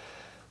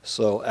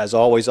 So, as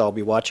always, I'll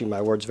be watching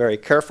my words very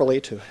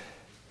carefully to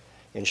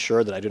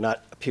ensure that I do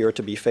not appear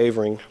to be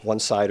favoring one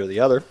side or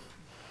the other.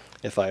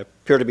 If I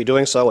appear to be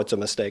doing so, it's a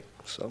mistake.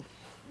 So,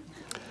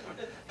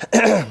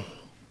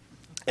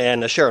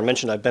 and as Sharon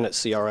mentioned, I've been at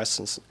CRS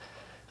since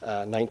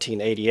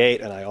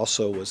 1988, and I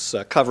also was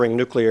covering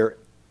nuclear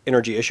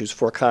energy issues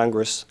for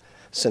Congress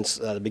since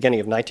the beginning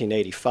of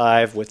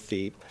 1985 with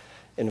the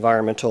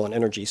Environmental and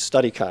Energy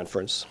Study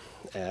Conference.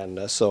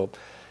 And so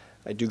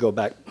I do go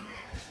back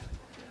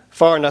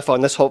far enough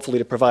on this, hopefully,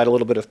 to provide a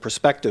little bit of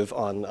perspective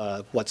on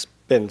what's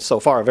been so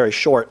far a very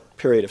short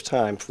period of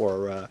time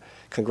for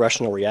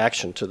congressional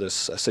reaction to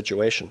this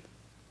situation.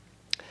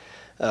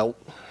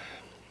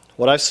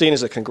 What I've seen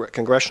as a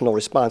congressional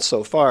response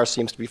so far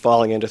seems to be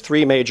falling into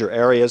 3 major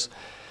areas,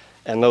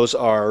 and those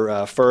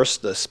are,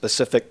 first, the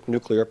specific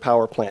nuclear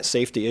power plant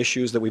safety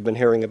issues that we've been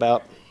hearing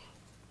about.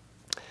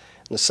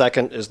 And the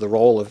second is the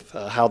role of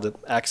how the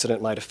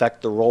accident might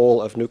affect the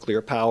role of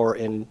nuclear power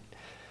in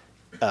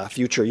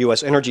future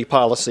U.S. energy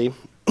policy,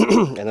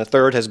 and the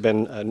third has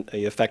been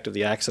the effect of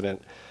the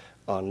accident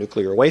on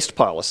nuclear waste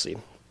policy.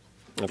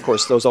 And of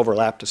course, those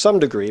overlap to some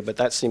degree, but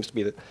that seems to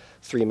be the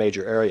 3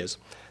 major areas.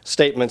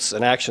 Statements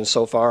and actions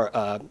so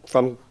far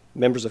from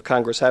members of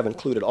Congress have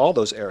included all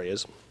those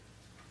areas.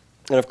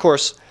 And of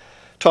course,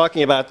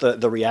 talking about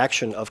the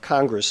reaction of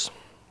Congress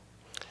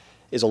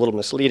is a little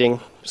misleading.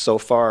 So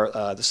far,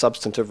 the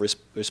substantive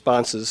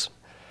responses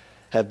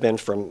have been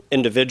from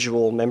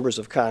individual members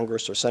of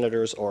Congress or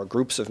senators or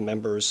groups of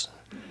members.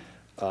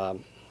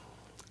 And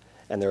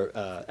and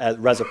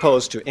as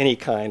opposed to any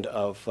kind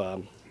of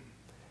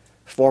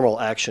formal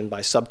action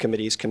by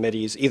subcommittees,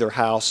 committees, either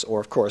House or,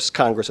 of course,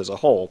 Congress as a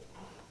whole,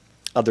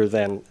 other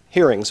than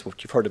hearings,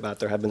 which you've heard about.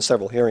 There have been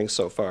several hearings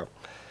so far.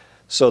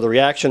 So the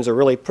reactions are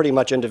really pretty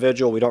much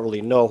individual. We don't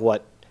really know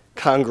what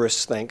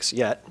Congress thinks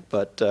yet,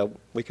 but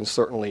we can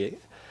certainly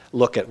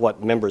look at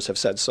what members have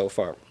said so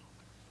far.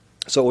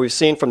 So what we've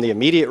seen from the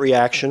immediate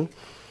reaction,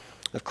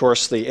 of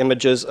course, the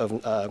images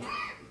of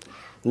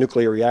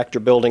nuclear reactor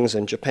buildings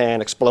in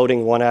Japan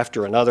exploding one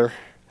after another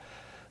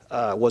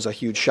was a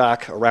huge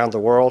shock around the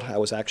world. I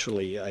was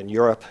actually in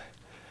Europe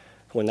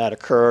when that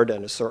occurred,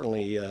 and it's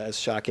certainly as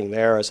shocking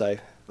there as I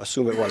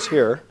assume it was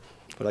here,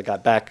 but I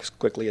got back as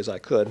quickly as I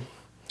could.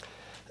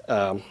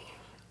 And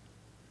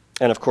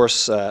of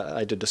course,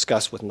 I did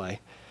discuss with my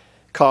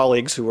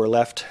colleagues who were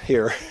left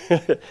here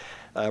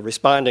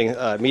responding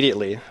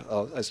immediately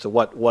as to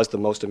what was the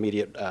most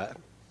immediate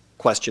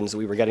questions that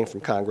we were getting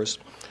from Congress.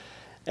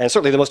 And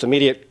certainly the most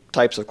immediate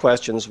types of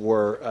questions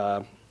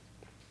were,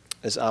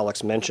 as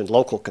Alex mentioned,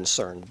 local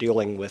concern,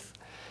 dealing with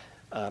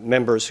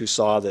members who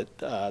saw that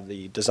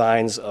the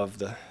designs of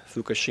the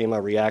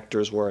Fukushima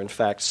reactors were in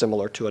fact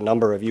similar to a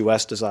number of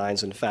U.S.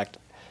 designs, in fact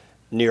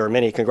near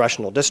many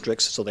congressional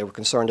districts, so they were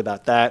concerned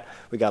about that.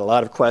 We got a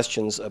lot of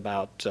questions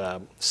about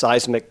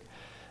seismic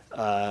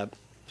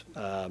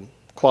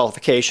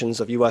qualifications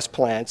of U.S.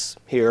 plants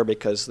here,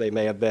 because they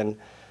may have been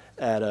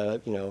at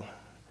a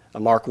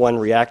Mark I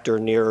reactor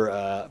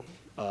near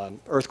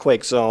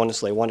earthquake zone,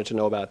 so they wanted to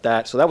know about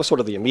that. So that was sort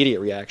of the immediate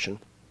reaction.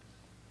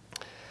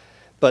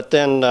 But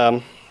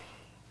then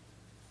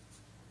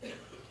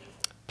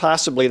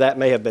possibly that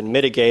may have been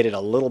mitigated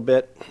a little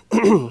bit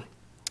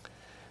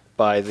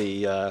by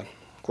the,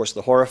 of course,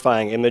 the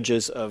horrifying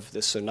images of the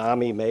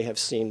tsunami may have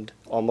seemed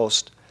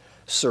almost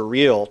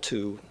surreal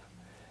to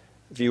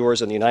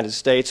viewers in the United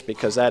States,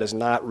 because that is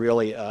not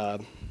really a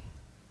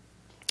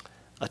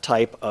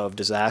type of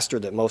disaster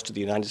that most of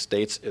the United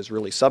States is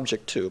really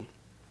subject to.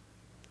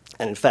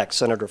 And in fact,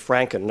 Senator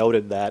Franken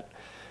noted that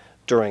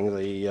during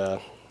the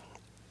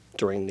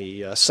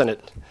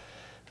Senate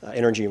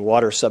Energy and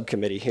Water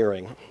Subcommittee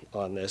hearing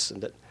on this,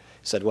 and that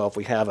said, well, if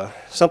we have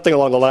something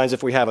along the lines,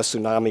 if we have a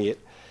tsunami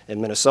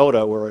in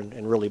Minnesota, we're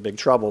in really big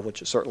trouble,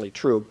 which is certainly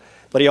true.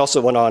 But he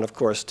also went on, of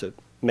course, to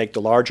make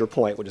the larger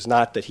point, which is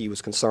not that he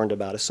was concerned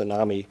about a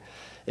tsunami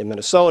in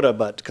Minnesota,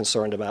 but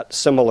concerned about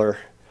similar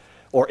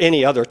or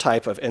any other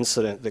type of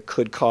incident that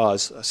could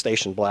cause a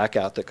station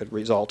blackout that could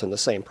result in the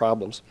same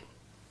problems.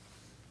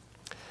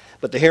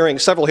 But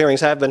several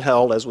hearings have been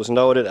held, as was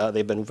noted.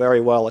 They've been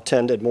very well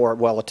attended, more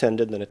well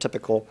attended than a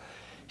typical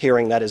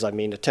hearing. That is, I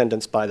mean,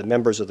 attendance by the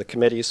members of the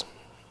committees.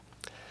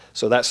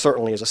 So that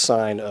certainly is a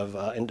sign of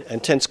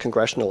intense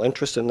congressional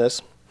interest in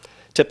this.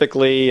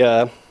 Typically,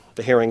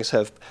 the hearings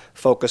have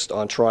focused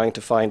on trying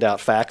to find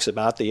out facts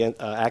about the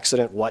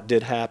accident, what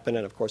did happen,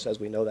 and of course, as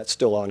we know, that's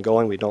still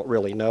ongoing. We don't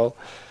really know.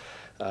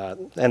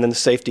 And then the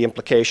safety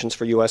implications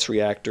for U.S.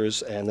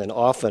 reactors, and then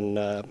often,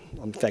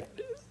 in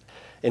fact,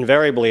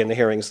 invariably in the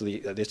hearings,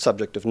 the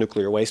subject of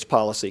nuclear waste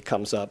policy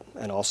comes up,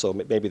 and also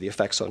maybe the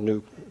effects on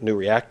new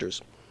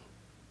reactors.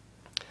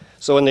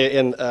 So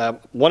in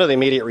one of the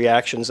immediate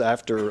reactions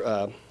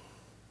after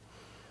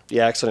the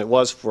accident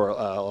was for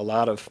a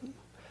lot of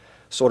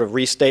sort of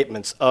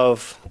restatements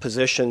of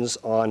positions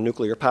on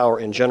nuclear power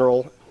in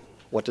general.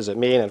 What does it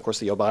mean? And of course,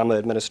 the Obama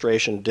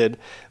administration did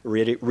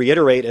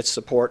reiterate its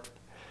support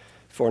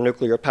for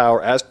nuclear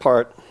power as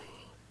part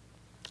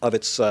of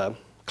its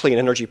clean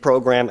energy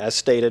program, as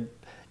stated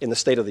in the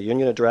State of the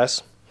Union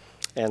address.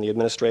 And the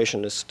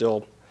administration is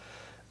still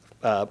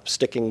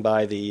sticking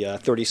by the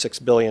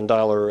 $36 billion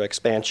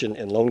expansion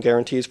in loan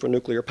guarantees for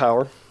nuclear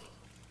power.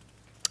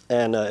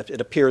 And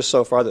it appears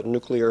so far that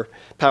nuclear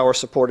power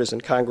supporters in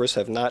Congress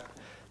have not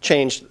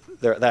changed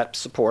that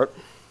support,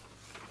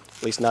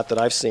 at least not that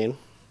I've seen.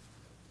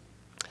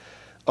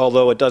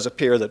 Although it does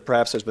appear that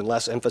perhaps there's been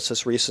less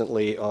emphasis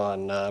recently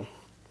on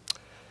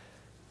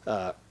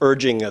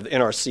urging of the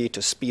NRC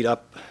to speed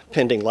up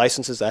pending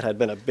licenses. That had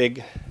been a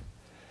big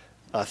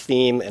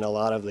theme in a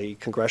lot of the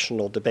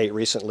congressional debate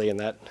recently,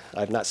 and that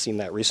I've not seen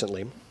that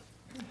recently.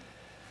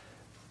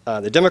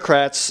 The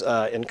Democrats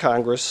in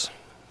Congress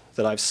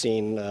that I've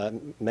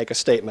seen make a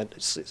statement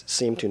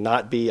seem to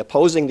not be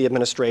opposing the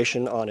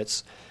administration on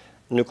its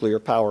nuclear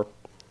power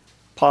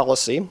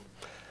policy,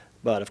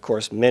 but of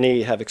course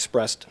many have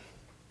expressed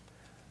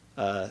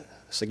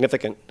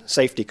significant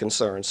safety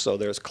concerns, so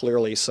there's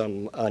clearly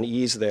some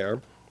unease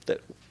there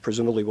that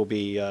presumably will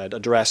be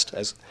addressed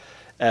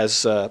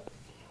as the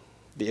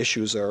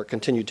issues are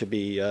continued to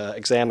be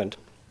examined.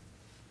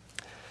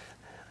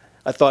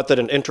 I thought that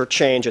an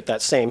interchange at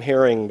that same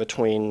hearing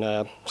between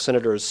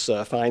Senators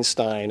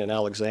Feinstein and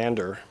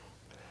Alexander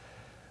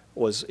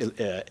was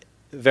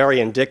very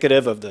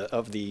indicative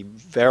of the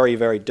very,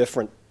 very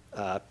different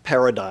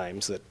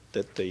paradigms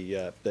that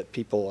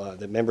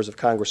the members of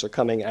Congress are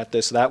coming at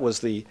this. That was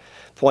the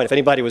point. If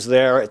anybody was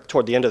there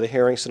toward the end of the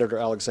hearing, Senator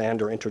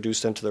Alexander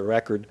introduced into the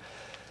record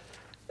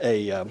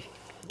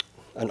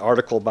an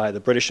article by the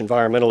British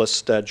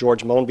environmentalist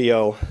George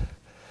Monbiot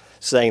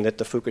saying that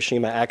the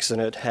Fukushima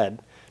accident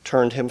had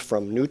turned him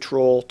from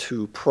neutral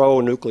to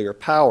pro-nuclear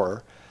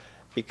power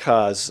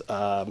because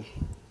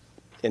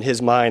in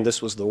his mind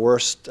this was the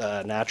worst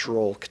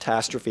natural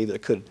catastrophe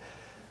that could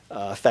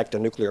affect a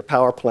nuclear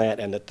power plant,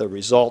 and that the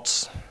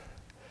results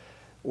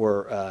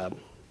were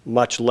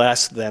much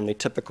less than the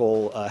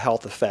typical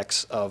health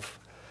effects of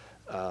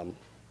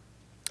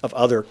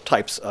other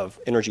types of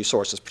energy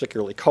sources,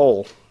 particularly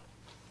coal.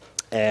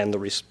 And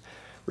the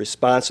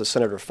response of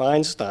Senator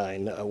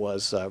Feinstein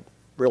was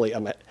really,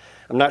 I'm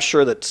not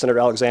sure that Senator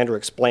Alexander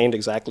explained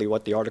exactly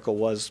what the article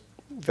was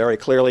very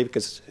clearly,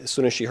 because as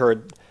soon as she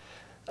heard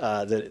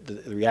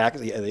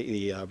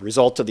the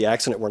results of the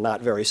accident were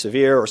not very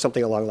severe or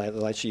something along that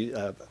line, she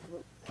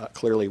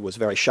clearly was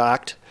very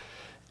shocked.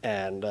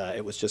 And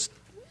it was just,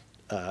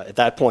 at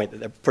that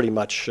point, pretty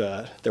much,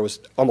 there was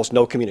almost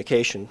no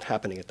communication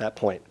happening at that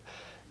point.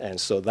 And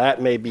so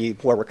that may be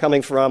where we're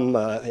coming from.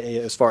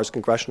 As far as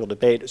congressional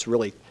debate, it's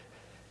really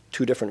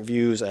two different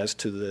views as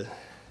to the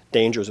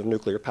dangers of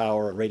nuclear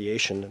power and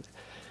radiation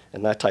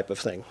and that type of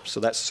thing.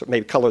 So that's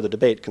maybe color the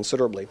debate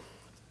considerably.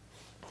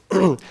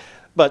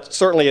 But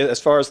certainly, as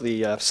far as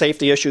the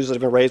safety issues that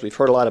have been raised, we've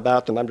heard a lot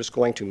about them. I'm just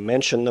going to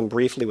mention them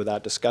briefly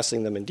without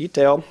discussing them in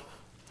detail.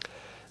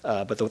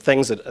 But the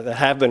things that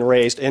have been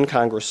raised in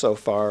Congress so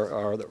far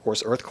are, of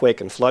course,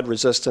 earthquake and flood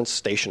resistance,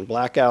 station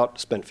blackout,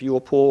 spent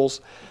fuel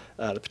pools,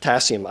 the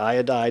potassium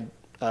iodide,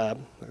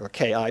 or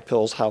Ki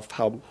pills,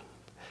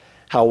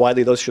 how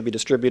widely those should be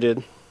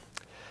distributed,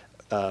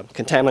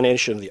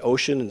 contamination of the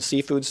ocean and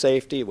seafood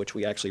safety, which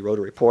we actually wrote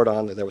a report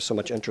on, that there was so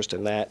much interest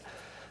in that,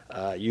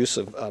 use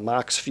of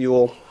MOX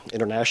fuel,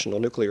 international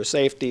nuclear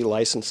safety,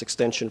 license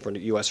extension for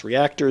U.S.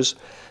 reactors,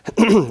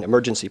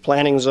 emergency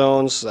planning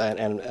zones,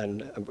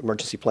 and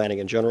emergency planning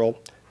in general,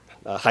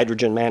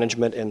 hydrogen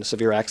management in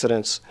severe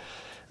accidents,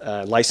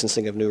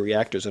 licensing of new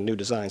reactors and new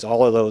designs.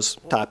 All of those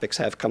topics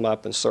have come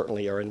up and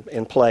certainly are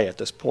in play at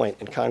this point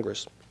in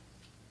Congress.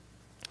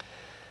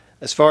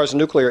 As far as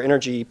nuclear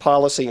energy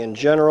policy in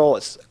general,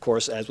 it's, of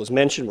course, as was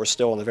mentioned, we're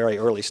still in the very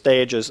early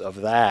stages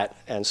of that,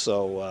 and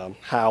so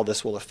how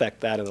this will affect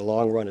that in the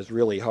long run is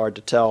really hard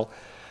to tell.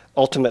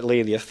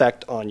 Ultimately, the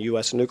effect on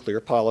U.S. nuclear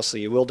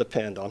policy will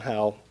depend on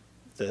how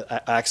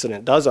the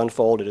accident does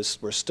unfold.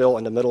 We're still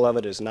in the middle of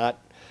it. It is not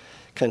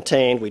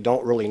contained. We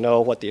don't really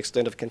know what the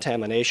extent of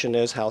contamination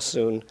is, how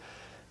soon,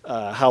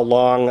 how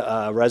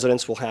long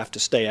residents will have to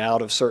stay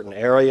out of certain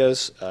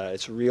areas.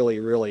 It's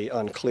really, really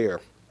unclear.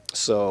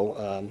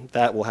 So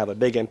that will have a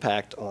big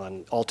impact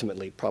on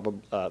ultimately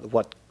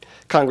what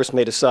Congress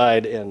may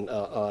decide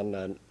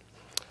on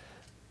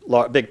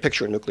big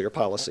picture nuclear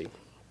policy.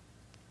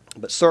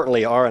 But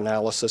certainly our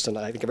analysis, and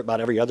I think about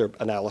every other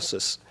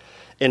analysis,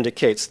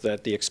 indicates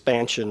that the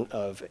expansion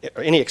of,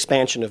 or any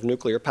expansion of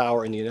nuclear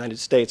power in the United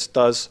States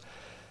does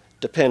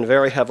depend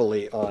very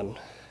heavily on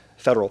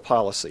federal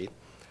policy.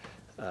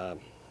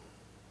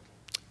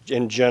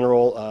 In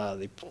general,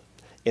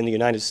 in the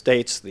United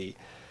States, the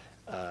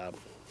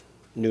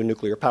new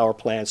nuclear power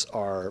plants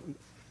are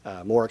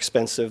more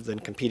expensive than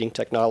competing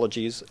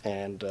technologies,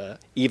 and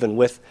even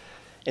with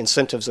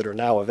incentives that are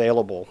now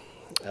available,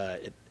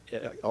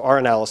 our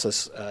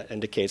analysis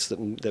indicates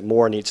that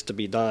more needs to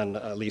be done,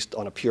 at least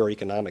on a pure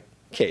economic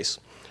case.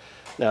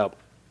 Now,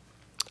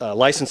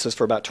 licenses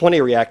for about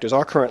 20 reactors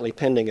are currently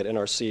pending at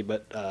NRC,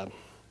 but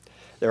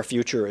their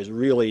future is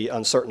really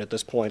uncertain at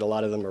this point. A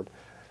lot of them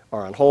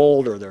are on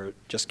hold, or they're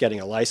just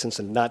getting a license,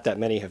 and not that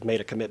many have made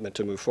a commitment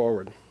to move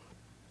forward.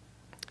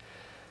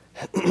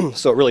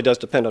 So it really does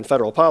depend on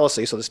federal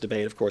policy, so this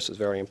debate, of course, is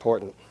very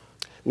important.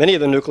 Many of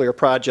the nuclear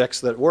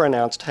projects that were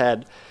announced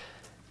had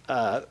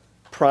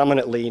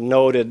prominently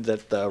noted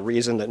that the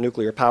reason that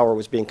nuclear power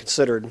was being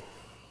considered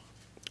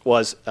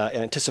was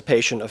in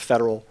anticipation of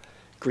federal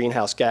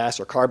greenhouse gas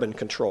or carbon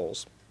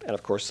controls. And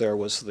of course, there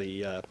was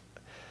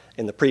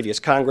in the previous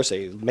Congress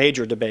a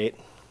major debate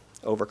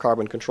over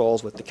carbon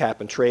controls with the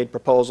cap and trade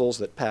proposals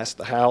that passed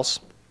the House.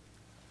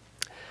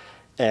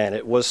 And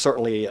it was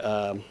certainly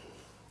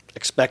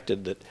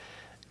expected that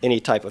any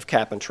type of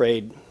cap and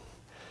trade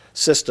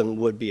system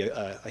would be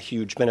a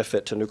huge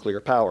benefit to nuclear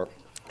power.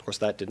 Of course,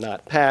 that did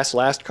not pass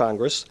last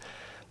Congress,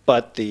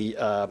 but the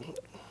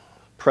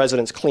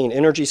President's Clean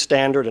Energy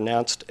Standard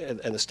announced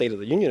in the State of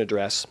the Union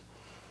address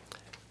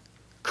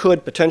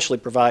could potentially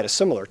provide a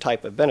similar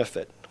type of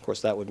benefit. Of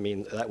course, that would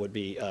mean that would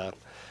be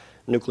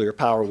nuclear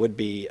power would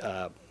be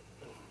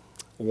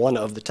one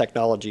of the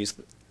technologies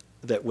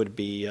that would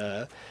be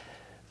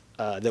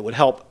that would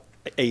help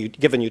a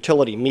given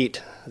utility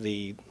meet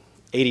the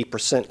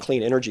 80%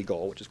 clean energy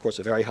goal, which is, of course,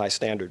 a very high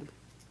standard.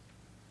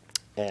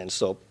 And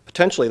so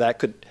potentially that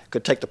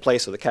could take the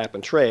place of the cap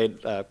and trade,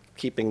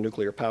 keeping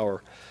nuclear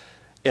power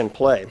in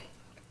play.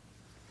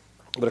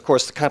 But of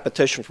course, the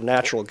competition from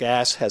natural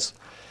gas has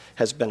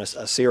been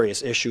a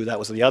serious issue. That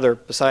was the other,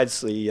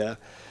 besides the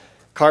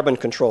carbon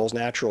controls,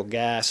 natural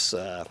gas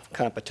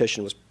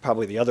competition was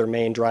probably the other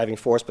main driving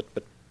force.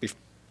 But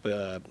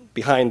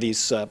behind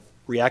these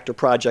reactor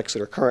projects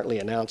that are currently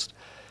announced,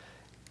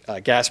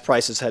 gas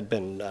prices had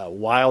been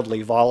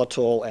wildly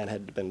volatile and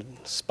had been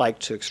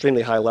spiked to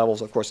extremely high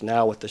levels. Of course,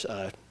 now with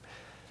the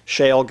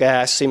shale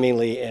gas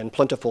seemingly in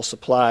plentiful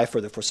supply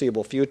for the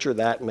foreseeable future,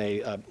 that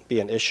may be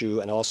an issue.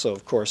 And also,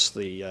 of course,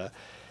 the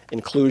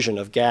inclusion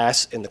of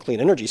gas in the Clean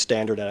Energy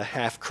Standard at a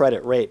half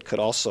credit rate could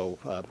also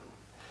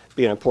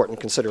be an important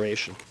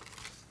consideration.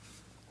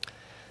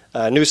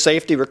 New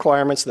safety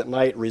requirements that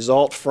might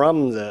result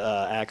from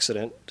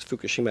the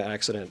Fukushima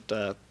accident,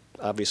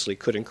 obviously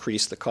could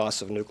increase the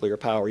cost of nuclear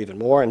power even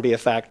more and be a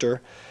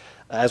factor.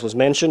 As was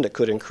mentioned, it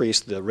could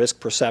increase the risk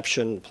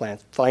perception,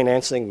 plant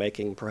financing,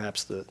 making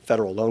perhaps the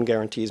federal loan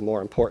guarantees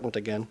more important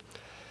again.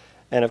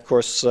 And of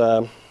course,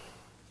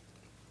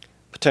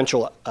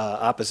 potential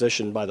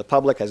opposition by the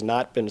public has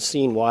not been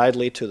seen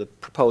widely to the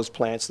proposed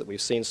plants that we've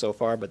seen so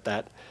far, but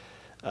that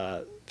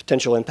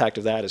potential impact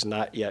of that is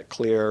not yet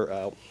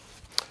clear.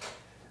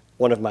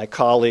 One of my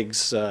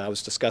colleagues, I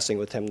was discussing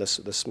with him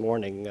this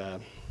morning,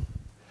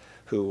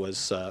 who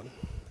was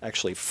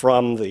actually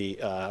from the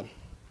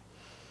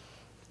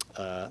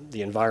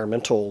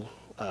environmental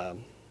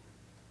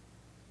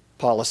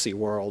policy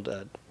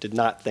world, did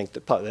not think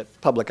that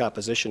public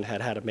opposition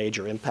had had a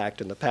major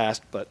impact in the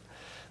past, but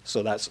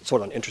so that's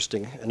sort of an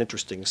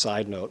interesting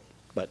side note.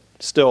 But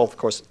still, of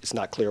course, it's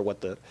not clear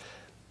what the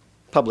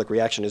public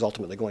reaction is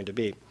ultimately going to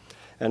be.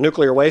 And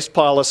nuclear waste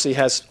policy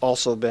has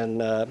also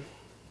been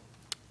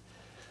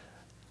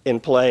in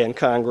play in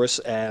Congress,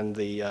 and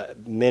the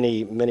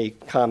many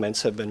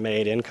comments have been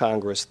made in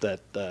Congress that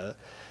the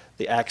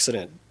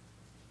accident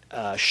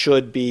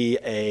should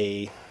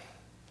be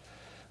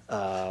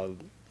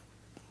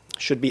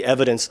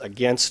evidence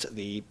against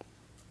the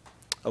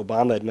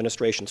Obama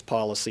administration's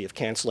policy of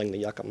canceling the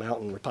Yucca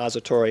Mountain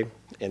repository,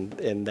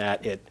 in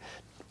that it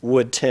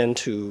would tend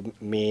to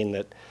mean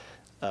that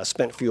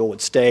spent fuel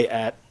would stay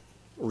at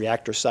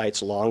reactor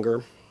sites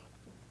longer.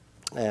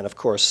 And of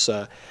course,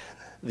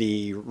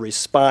 the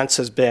response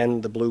has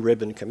been the Blue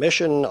Ribbon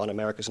Commission on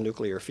America's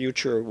Nuclear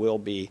Future will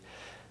be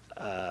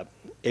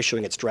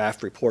issuing its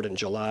draft report in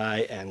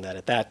July, and that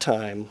at that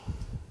time,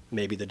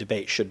 maybe the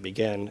debate should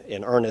begin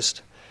in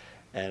earnest.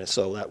 And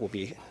so that will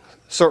be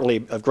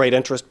certainly of great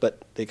interest,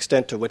 but the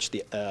extent to which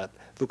the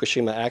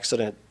Fukushima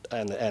accident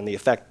and the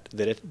effect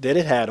that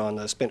it had on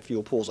the spent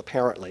fuel pools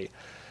apparently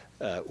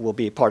will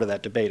be part of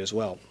that debate as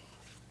well.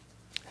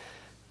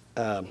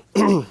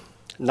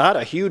 Not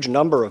a huge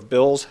number of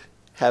bills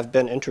have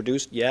been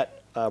introduced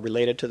yet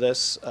related to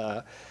this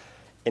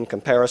in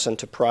comparison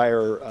to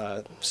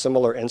prior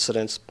similar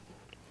incidents,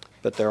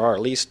 but there are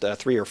at least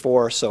 3 or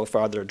 4 so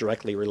far that are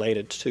directly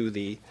related to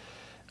the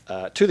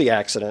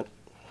accident.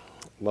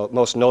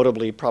 Most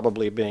notably,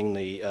 probably being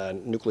the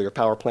Nuclear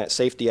Power Plant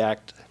Safety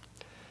Act,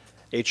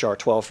 H.R.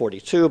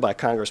 1242 by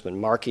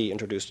Congressman Markey,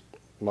 introduced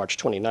March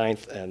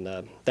 29th,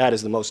 and that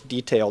is the most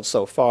detailed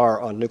so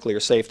far on nuclear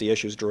safety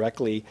issues,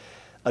 directly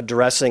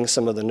addressing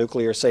some of the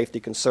nuclear safety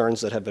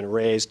concerns that have been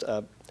raised,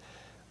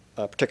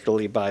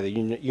 particularly by the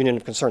Union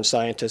of Concerned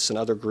Scientists and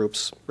other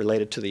groups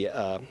related to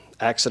the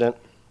accident.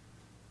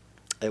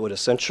 It would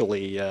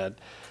essentially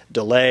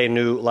delay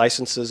new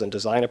licenses and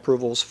design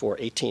approvals for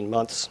 18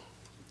 months,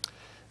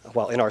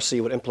 while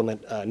NRC would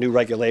implement new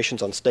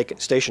regulations on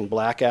station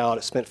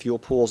blackout, spent fuel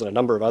pools, and a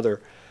number of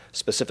other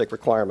specific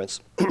requirements.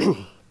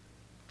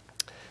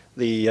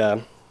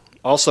 The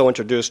also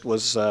introduced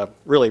was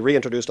really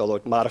reintroduced,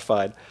 although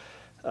modified,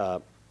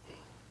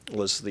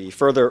 was the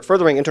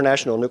Furthering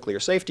International Nuclear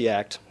Safety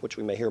Act, which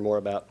we may hear more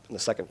about in the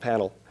second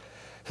panel,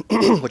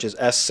 which is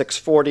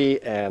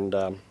S640 and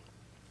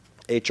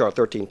H.R.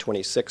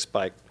 1326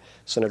 by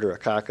Senator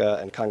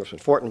Akaka and Congressman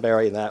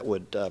Fortenberry, and that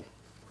would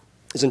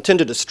is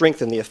intended to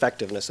strengthen the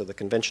effectiveness of the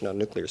Convention on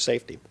Nuclear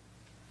Safety,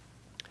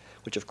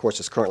 which of course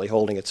is currently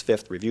holding its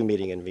 5th review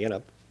meeting in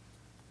Vienna.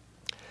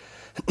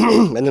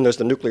 And then there's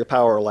the Nuclear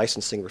Power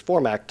Licensing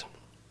Reform Act,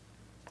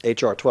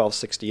 H.R.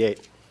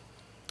 1268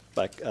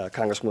 by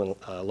Congressman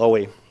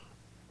Lowy,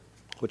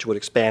 which would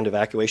expand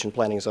evacuation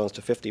planning zones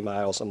to 50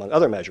 miles, among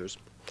other measures.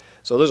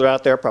 So those are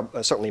out there,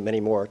 certainly many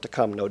more to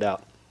come, no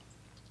doubt.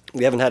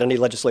 We haven't had any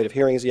legislative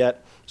hearings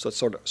yet, so it's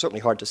certainly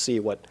hard to see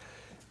what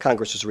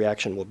Congress's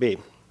reaction will be.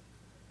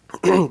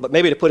 But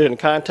maybe to put it in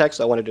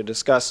context, I wanted to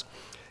discuss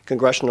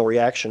congressional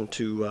reaction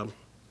to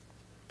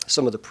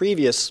some of the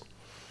previous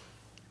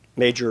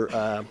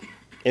major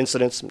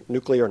incidents,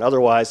 nuclear and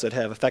otherwise, that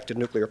have affected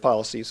nuclear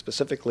policy,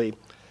 specifically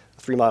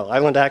the 3 Mile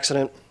Island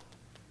accident,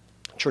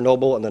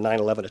 Chernobyl, and the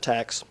 9/11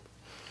 attacks,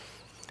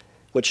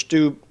 which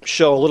do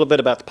show a little bit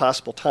about the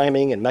possible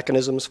timing and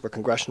mechanisms for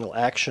congressional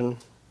action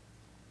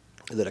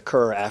that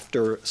occur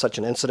after such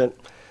an incident.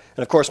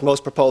 And of course,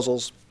 most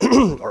proposals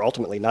are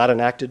ultimately not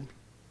enacted.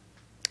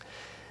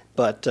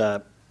 But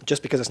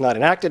just because it's not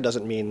enacted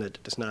doesn't mean that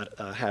it does not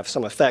have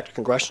some effect.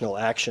 Congressional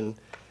action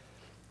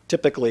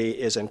typically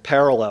is in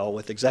parallel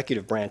with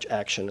executive branch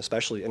action,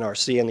 especially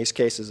NRC in these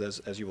cases,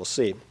 as you will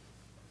see.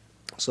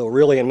 So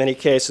really, in many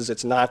cases,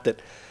 it's not that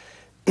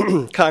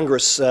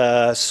Congress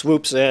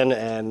swoops in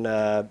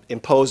and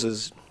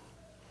imposes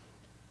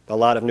a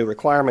lot of new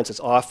requirements.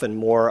 It's often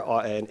more,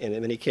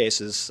 in many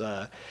cases,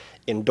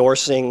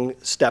 endorsing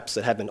steps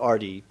that had been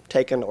already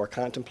taken or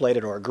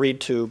contemplated or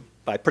agreed to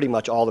by pretty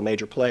much all the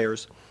major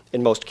players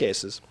in most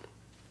cases,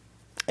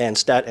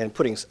 and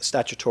putting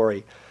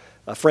statutory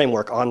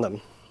framework on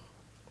them,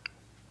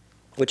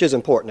 which is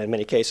important in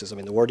many cases. I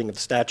mean, the wording of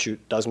the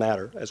statute does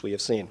matter, as we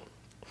have seen.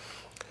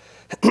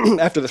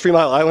 After the 3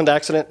 Mile Island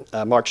accident,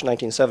 March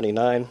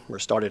 1979, or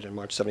started in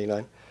March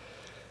 79,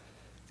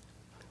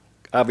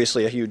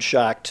 obviously a huge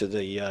shock to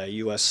the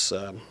U.S.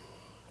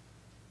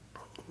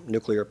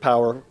 Nuclear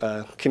power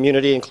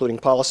community, including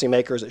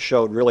policymakers. It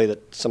showed really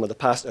that some of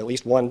the at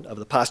least one of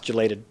the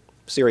postulated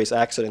serious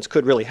accidents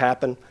could really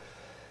happen.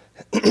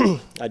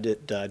 I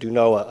do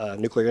know a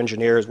nuclear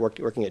engineer who was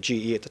working at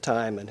GE at the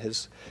time, and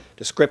his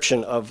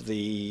description of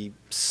the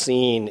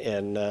scene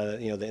in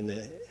in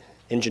the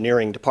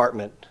engineering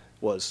department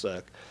was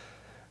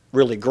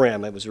really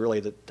grim. It was really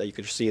that you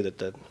could see that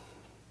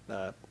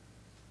the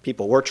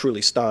people were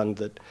truly stunned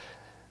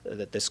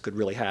that this could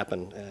really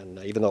happen, and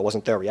even though it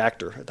wasn't their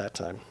reactor at that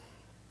time.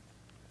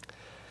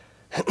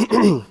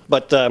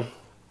 But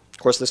of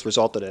course, this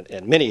resulted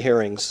in many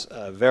hearings,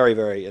 very,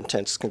 very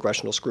intense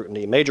congressional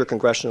scrutiny, major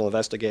congressional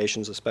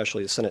investigations,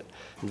 especially the Senate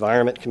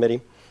Environment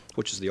Committee,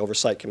 which is the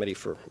oversight committee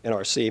for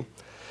NRC,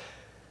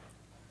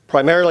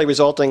 primarily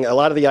resulting, a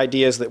lot of the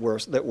ideas that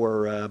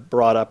were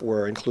brought up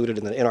were included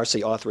in the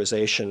NRC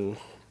authorization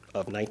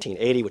of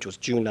 1980, which was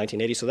June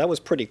 1980, so that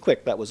was pretty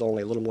quick. That was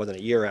only a little more than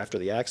a year after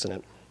the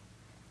accident.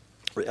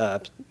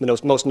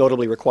 Most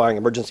notably requiring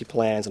emergency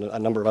plans and a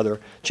number of other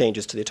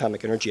changes to the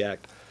Atomic Energy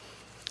Act.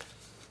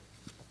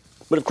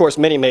 But of course,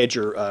 many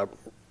major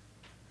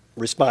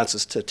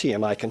responses to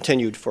TMI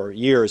continued for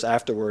years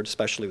afterward,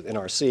 especially with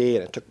NRC,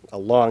 and it took a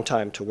long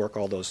time to work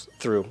all those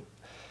through.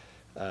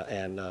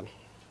 So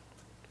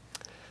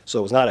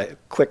it was not a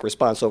quick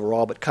response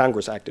overall, but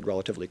Congress acted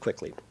relatively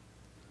quickly.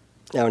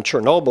 Now in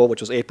Chernobyl,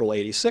 which was April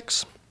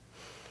 '86,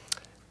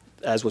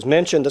 as was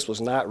mentioned, this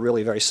was not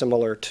really very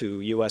similar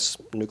to U.S.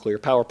 nuclear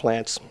power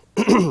plants,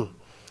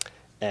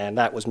 and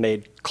that was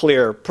made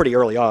clear pretty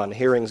early on.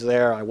 Hearings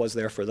there, I was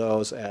there for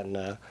those,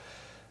 and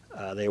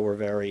they were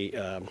very,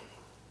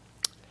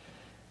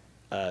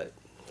 the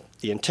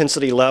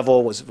intensity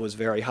level was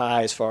very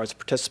high as far as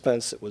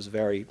participants. It was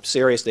very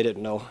serious. They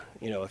didn't know,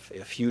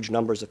 if huge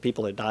numbers of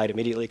people had died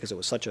immediately because it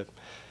was such a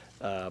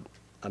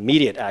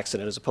immediate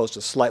accident as opposed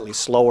to slightly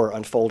slower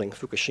unfolding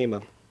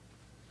Fukushima.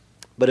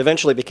 But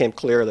eventually it became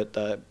clear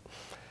that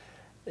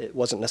it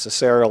wasn't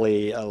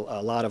necessarily a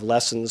lot of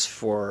lessons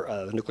for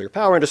the nuclear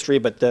power industry,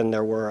 but then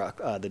there were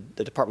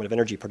the Department of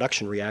Energy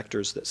production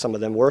reactors, that some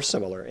of them were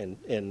similar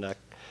in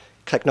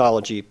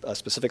technology,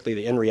 specifically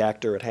the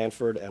N-reactor at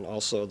Hanford and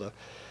also the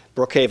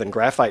Brookhaven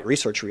graphite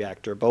research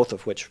reactor, both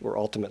of which were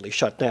ultimately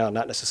shut down,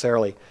 not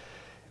necessarily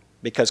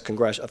because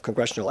of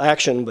congressional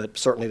action, but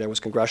certainly there was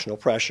congressional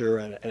pressure,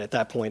 and at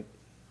that point,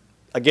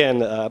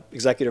 again,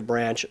 executive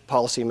branch,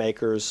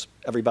 policymakers,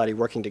 everybody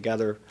working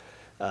together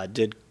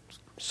did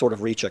sort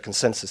of reach a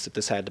consensus that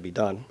this had to be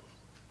done.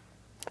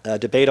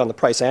 Debate on the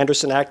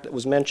Price-Anderson Act that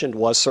was mentioned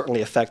was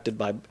certainly affected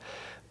by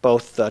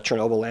both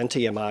Chernobyl and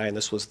TMI, and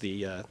this was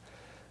the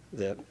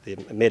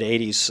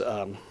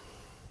mid-'80s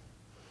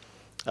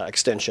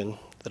extension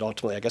that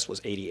ultimately, I guess,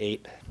 was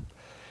 '88.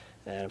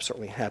 And I'm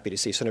certainly happy to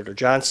see Senator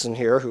Johnson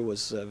here, who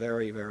was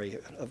very, very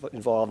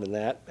involved in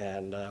that,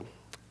 and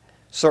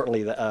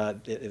certainly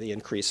the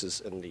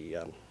increases in the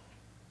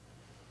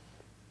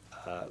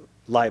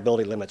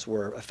liability limits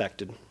were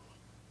affected.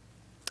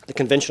 The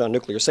Convention on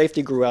Nuclear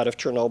Safety grew out of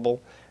Chernobyl,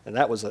 and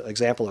that was an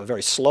example of a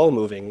very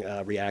slow-moving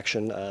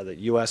reaction. The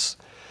U.S.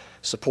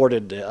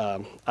 supported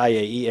the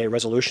IAEA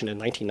resolution in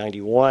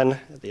 1991.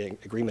 The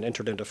agreement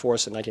entered into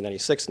force in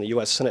 1996, and the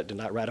U.S. Senate did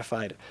not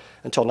ratify it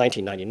until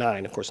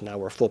 1999. Of course, now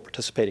we're a full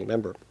participating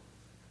member.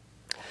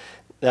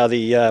 Now,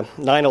 the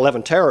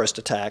 9/11 terrorist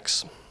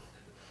attacks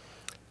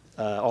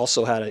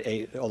also had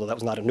although that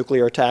was not a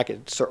nuclear attack,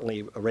 it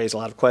certainly raised a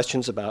lot of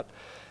questions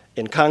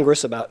in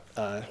Congress about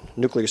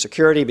nuclear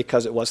security,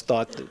 because it was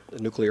thought that the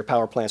nuclear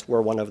power plants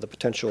were one of the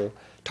potential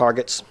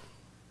targets.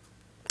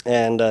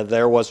 And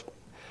there was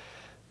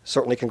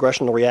certainly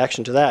congressional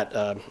reaction to that.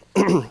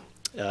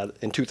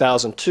 In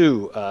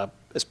 2002,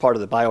 as part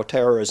of the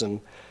Bioterrorism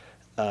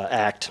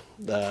Act,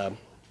 the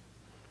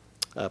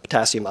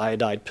potassium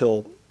iodide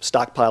pill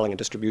stockpiling and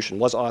distribution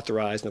was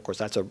authorized, and of course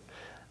that's a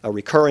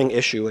recurring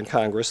issue in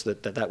Congress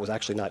that was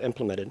actually not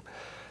implemented.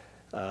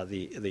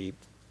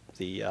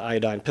 The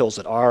iodine pills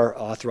that are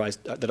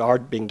authorized, that are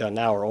being done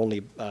now, are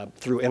only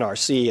through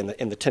NRC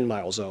in the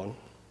 10-mile zone.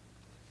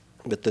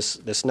 But this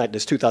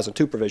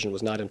 2002 provision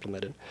was not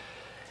implemented.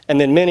 And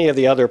then many of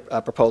the other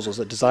proposals,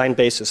 the design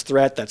basis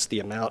threat, that's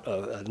the amount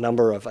of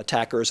number of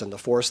attackers and the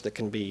force that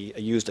can be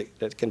used,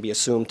 that can be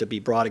assumed to be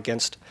brought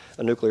against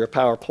a nuclear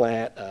power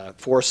plant,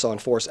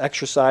 force-on-force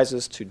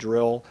exercises to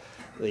drill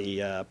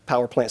the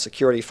power plant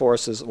security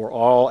forces, were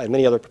all, and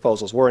many other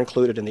proposals were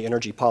included in the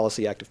Energy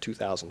Policy Act of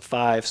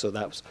 2005, so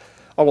that was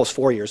almost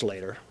 4 years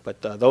later.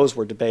 But those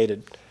were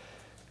debated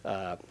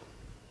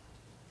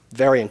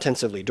very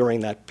intensively during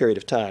that period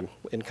of time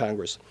in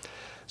Congress.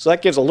 So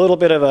that gives a little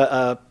bit of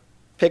a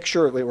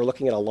picture, we're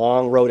looking at a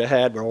long road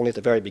ahead. We're only at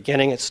the very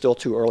beginning. It's still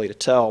too early to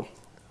tell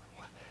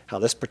how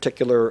this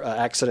particular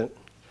accident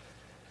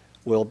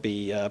will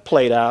be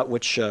played out,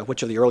 which of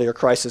the earlier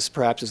crises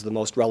perhaps is the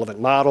most relevant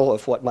model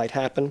of what might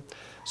happen.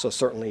 So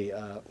certainly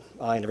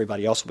I and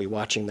everybody else will be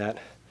watching that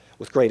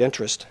with great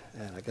interest.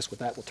 And I guess with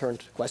that, we'll turn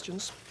to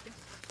questions.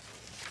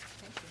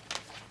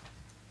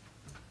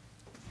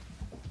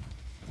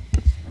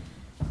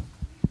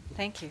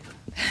 Thank you.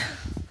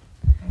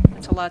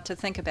 That's a lot to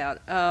think about.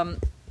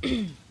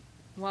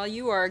 While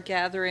you are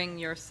gathering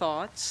your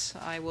thoughts,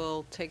 I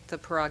will take the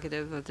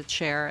prerogative of the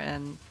chair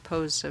and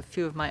pose a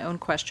few of my own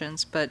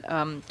questions. But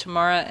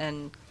Tamara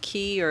and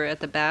Key are at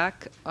the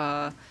back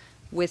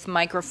with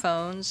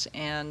microphones,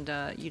 and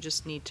you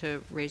just need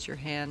to raise your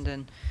hand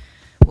and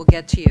we'll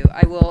get to you.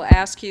 I will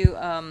ask you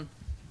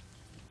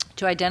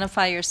to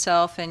identify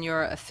yourself and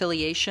your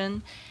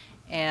affiliation,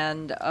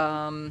 and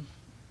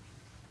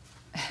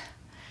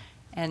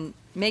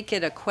make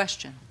it a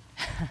question.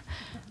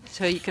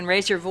 So you can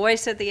raise your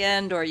voice at the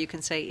end, or you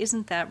can say,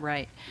 "Isn't that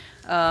right?"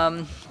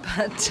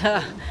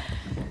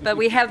 But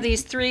we have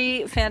these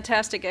three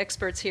fantastic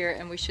experts here,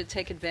 and we should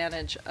take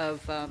advantage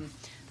of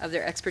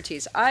their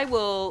expertise. I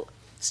will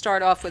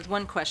start off with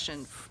one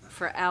question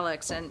for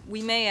Alex, and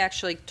we may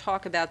actually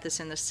talk about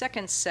this in the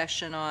second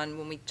session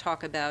when we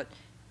talk about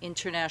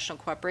international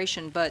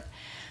cooperation. But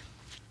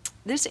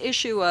this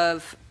issue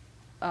of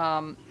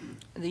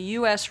the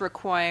U.S.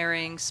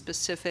 requiring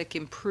specific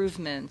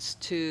improvements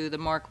to the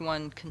Mark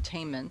I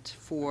containment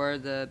for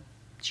the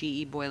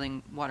GE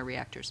boiling water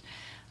reactors.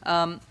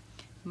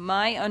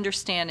 My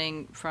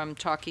understanding from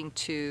talking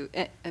to,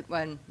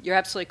 and you're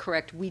absolutely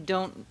correct, we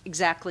don't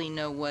exactly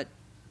know what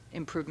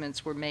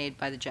improvements were made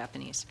by the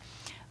Japanese.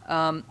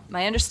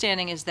 My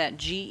understanding is that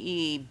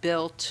GE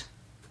built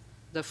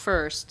the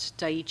first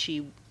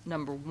Daiichi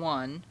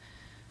 #1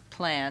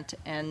 plant,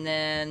 and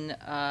then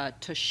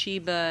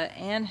Toshiba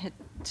and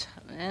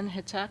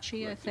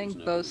Hitachi, I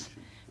think, both.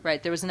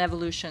 Right, there was an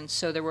evolution.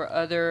 So there were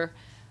other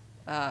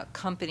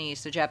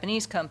companies, the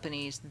Japanese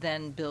companies,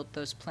 then built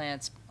those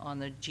plants on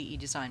the GE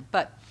design.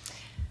 But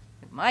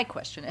my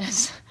question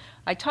is,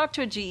 I talked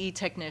to a GE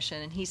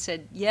technician, and he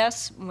said,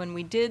 yes, when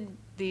we did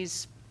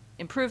these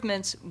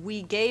improvements,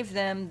 we gave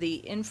them the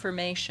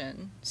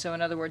information. So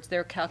in other words,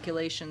 their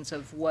calculations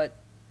of what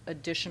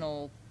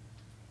additional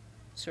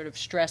sort of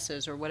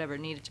stresses or whatever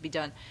needed to be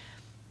done.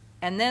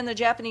 And then the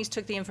Japanese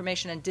took the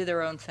information and did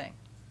their own thing.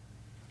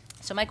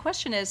 So my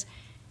question is,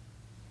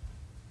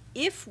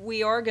 if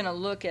we are going to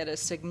look at a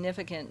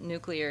significant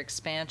nuclear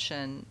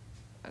expansion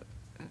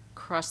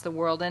across the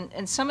world,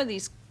 and some of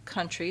these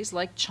countries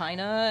like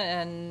China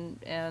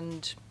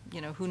and you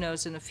know, who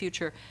knows in the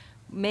future,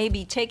 may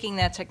be taking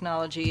that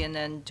technology and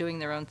then doing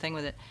their own thing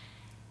with it,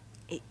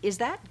 is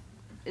that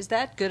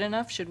good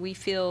enough? Should we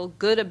feel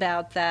good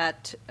about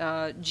that?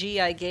 Gee,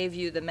 I gave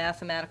you the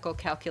mathematical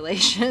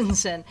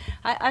calculations, and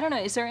I don't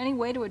know. Is there any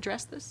way to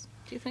address this,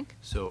 do you think?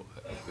 So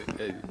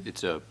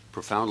it's a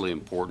profoundly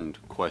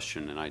important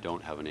question, and I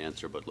don't have an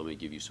answer, but let me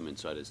give you some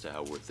insight as to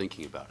how we're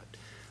thinking about it.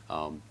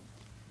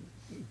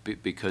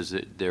 Because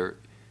there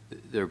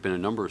have been a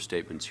number of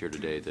statements here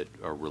today that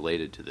are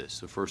related to this.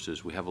 The first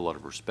is we have a lot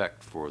of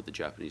respect for the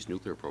Japanese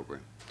nuclear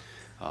program.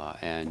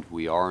 And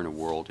we are in a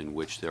world in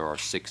which there are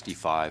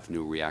 65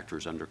 new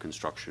reactors under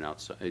construction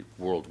outside,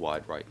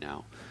 worldwide right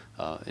now,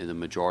 and the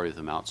majority of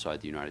them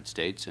outside the United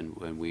States.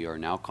 And we are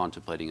now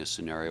contemplating a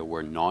scenario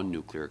where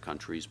non-nuclear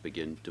countries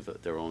begin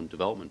their own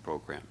development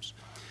programs.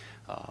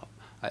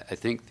 I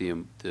think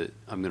I'm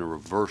going to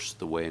reverse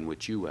the way in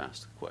which you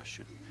asked the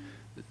question.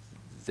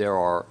 There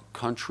are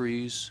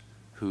countries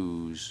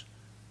whose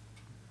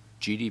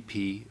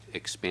GDP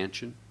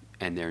expansion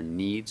and their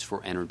needs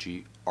for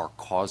energy are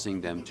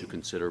causing them to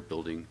consider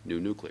building new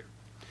nuclear,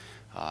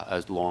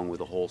 along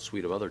with a whole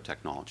suite of other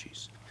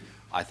technologies.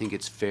 I think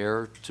it's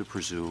fair to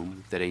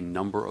presume that a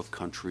number of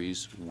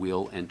countries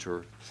will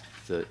enter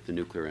the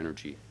nuclear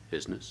energy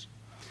business.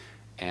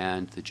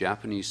 And the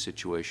Japanese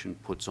situation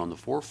puts on the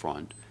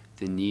forefront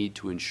the need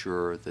to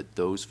ensure that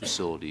those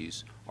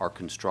facilities are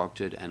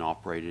constructed and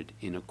operated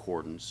in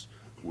accordance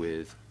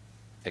with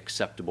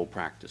acceptable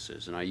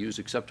practices. And I use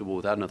acceptable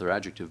without another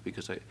adjective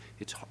because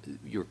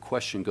your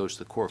question goes to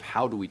the core of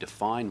how do we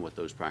define what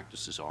those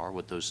practices are,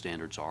 what those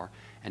standards are,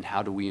 and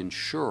how do we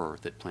ensure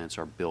that plants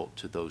are built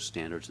to those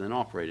standards and then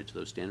operated to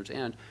those standards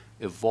and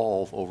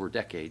evolve over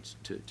decades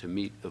to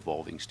meet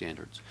evolving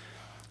standards.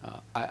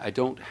 I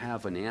don't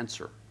have an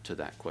answer to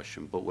that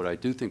question, but what I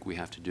do think we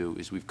have to do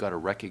is we've got to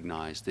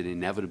recognize that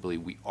inevitably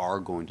we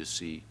are going to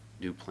see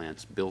new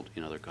plants built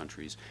in other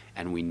countries,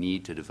 and we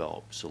need to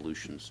develop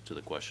solutions to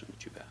the question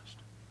that you've asked.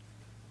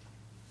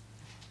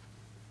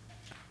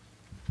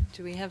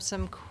 Do we have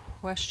some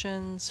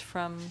questions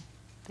from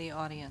the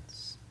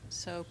audience?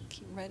 So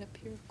right up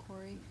here,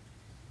 Corey.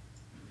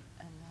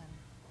 And then.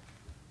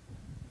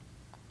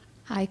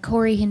 Hi,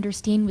 Corey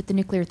Hinderstein with the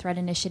Nuclear Threat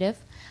Initiative.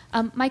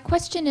 My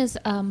question is,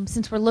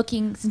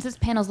 since this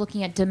panel is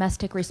looking at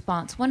domestic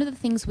response, one of the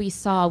things we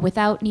saw,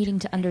 without needing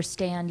to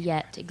understand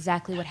yet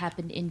exactly what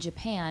happened in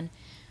Japan,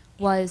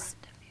 was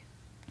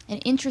an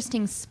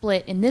interesting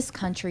split in this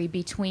country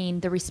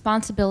between the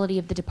responsibility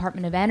of the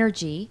Department of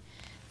Energy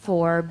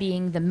for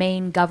being the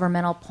main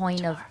governmental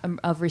point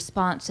of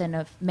response and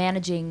of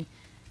managing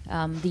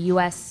the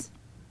U.S.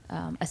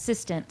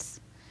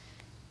 Assistance,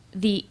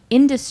 the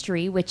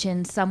industry, which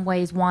in some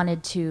ways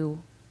wanted to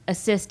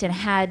assist and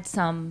had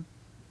some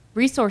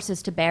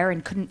resources to bear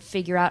and couldn't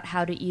figure out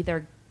how to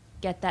either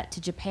get that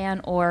to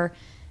Japan or,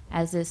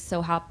 as is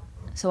so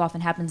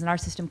often happens in our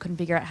system, couldn't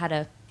figure out how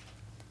to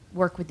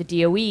work with the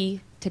DOE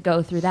to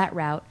go through that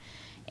route.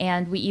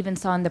 And we even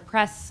saw in the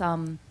press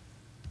some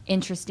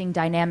interesting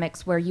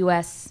dynamics where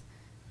U.S.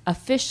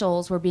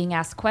 officials were being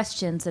asked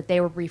questions that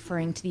they were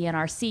referring to the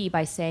NRC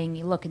by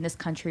saying, look, in this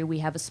country we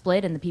have a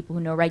split and the people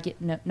who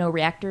know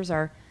reactors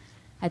are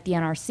at the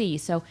NRC.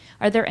 So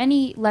are there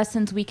any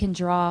lessons we can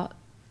draw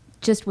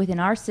just within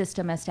our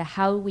system as to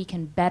how we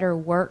can better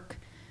work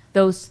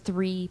those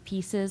three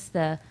pieces,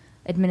 the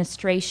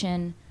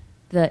administration,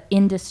 the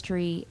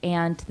industry,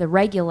 and the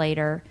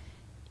regulator,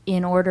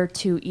 in order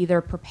to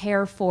either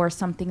prepare for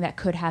something that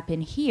could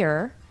happen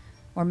here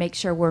or make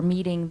sure we're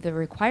meeting the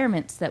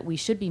requirements that we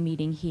should be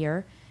meeting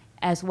here,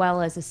 as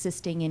well as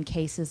assisting in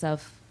cases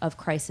of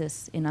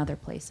crisis in other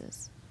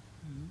places?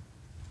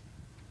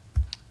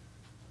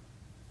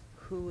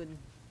 Who would?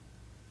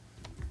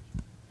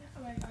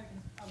 I'll go ahead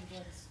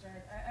and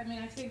start. I mean,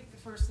 I think the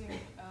first thing,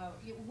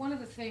 one of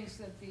the things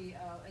that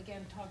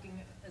again, talking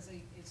as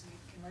an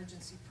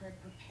emergency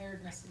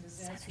preparedness and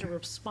disaster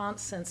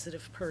response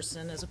sensitive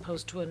person as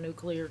opposed to a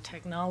nuclear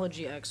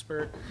technology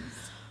expert,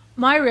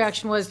 my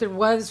reaction was there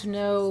was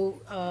no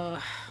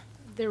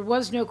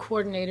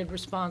coordinated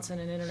response on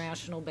an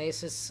international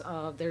basis.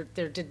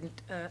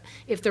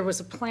 If there was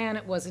a plan,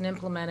 it wasn't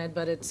implemented,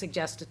 but it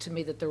suggested to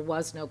me that there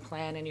was no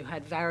plan, and you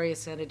had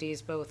various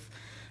entities, both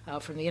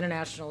from the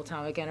International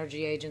Atomic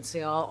Energy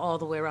Agency all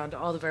the way around to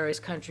all the various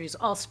countries,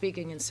 all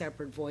speaking in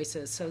separate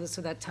voices. So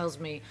that tells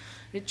me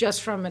that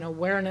just from an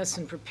awareness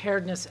and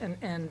preparedness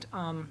and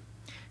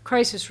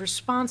crisis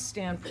response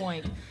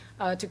standpoint,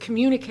 to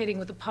communicating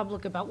with the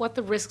public about what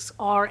the risks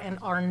are and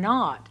are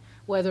not,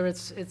 whether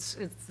it's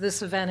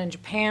this event in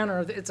Japan or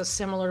it's a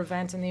similar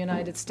event in the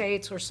United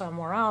States or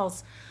somewhere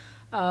else.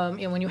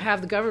 When you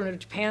have the government of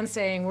Japan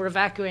saying we're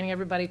evacuating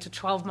everybody to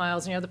 12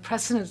 miles, and you have the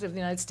president of the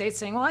United States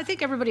saying, well, I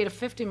think everybody at a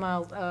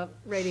 50-mile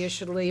radius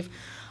should leave,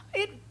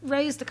 it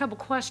raised a couple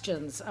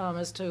questions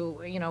as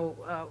to,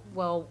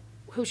 well,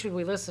 who should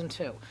we listen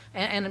to?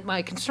 And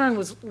my concern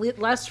was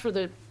less for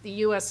the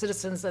U.S.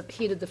 citizens that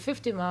heeded the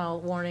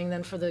 50-mile warning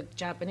than for the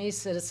Japanese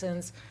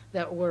citizens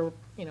that were,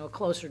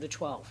 closer to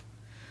 12.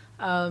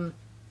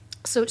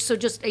 So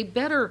just a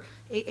better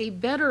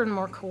and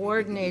more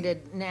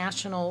coordinated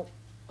international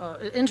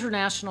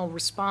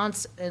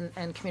response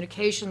and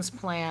communications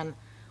plan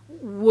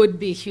would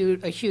be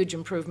a huge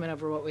improvement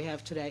over what we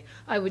have today.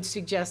 I would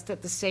suggest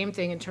that the same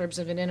thing in terms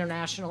of an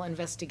international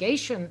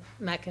investigation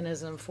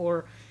mechanism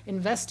for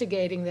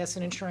investigating this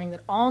and ensuring that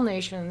all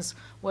nations,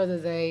 whether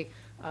they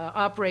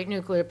operate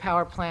nuclear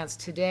power plants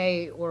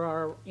today or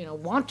are,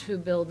 want to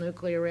build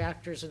nuclear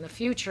reactors in the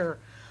future,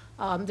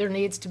 there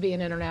needs to be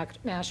an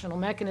international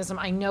mechanism.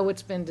 I know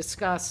it's been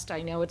discussed.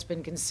 I know it's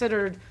been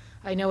considered.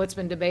 I know it's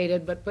been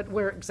debated, but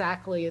where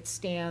exactly it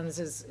stands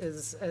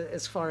is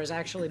as far as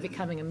actually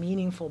becoming a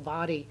meaningful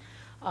body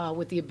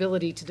with the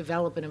ability to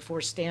develop and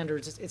enforce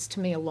standards, it's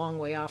to me a long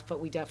way off, but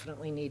we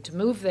definitely need to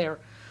move there.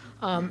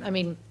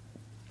 Alex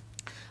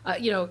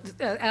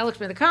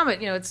made the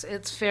comment,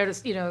 it's fair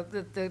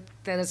to,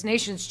 that as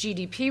nations'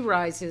 GDP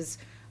rises,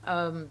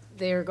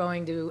 they're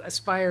going to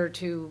aspire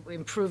to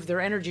improve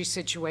their energy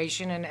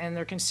situation, and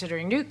they're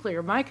considering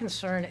nuclear. My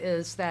concern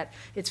is that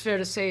it's fair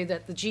to say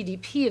that the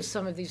GDP of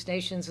some of these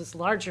nations is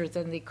larger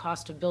than the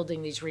cost of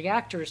building these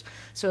reactors.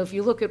 So if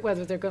you look at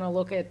whether they're going to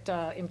look at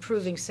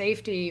improving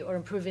safety or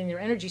improving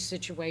their energy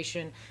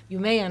situation, you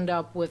may end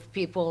up with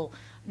people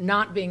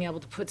not being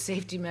able to put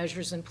safety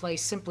measures in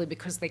place simply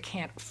because they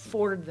can't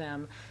afford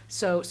them.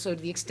 So to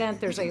the extent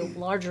there's a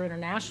larger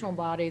international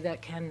body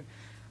that can,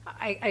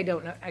 I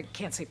don't know, I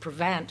can't say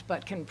prevent,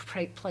 but can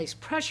place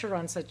pressure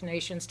on such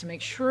nations to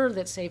make sure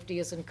that safety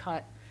isn't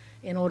cut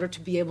in order to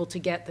be able to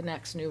get the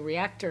next new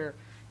reactor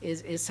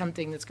is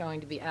something that's going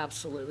to be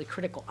absolutely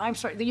critical. I'm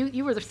sorry,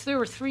 there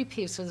were three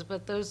pieces,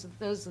 but those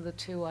are the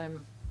two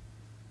I'm,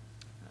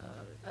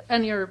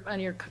 on your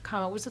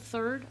comment, was the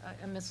third?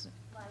 I missed it.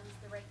 Well, it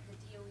was the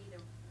DOE, they're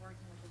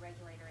working with the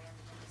regulator and the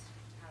industry,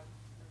 how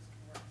those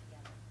can work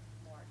together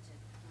more to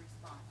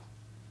respond.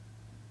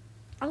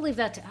 I'll leave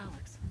that to Alex.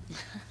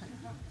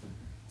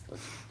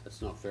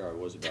 That's not fair. I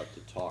was about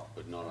to talk,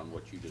 but not on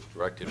what you just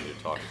directed me to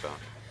talk about.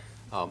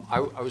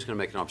 I was going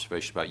to make an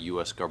observation about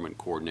U.S. government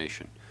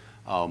coordination.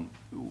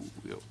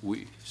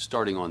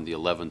 Starting on the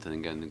 11th and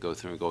again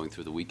going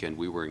through the weekend,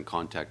 we were in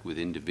contact with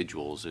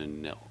individuals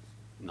in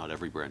not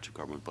every branch of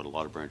government, but a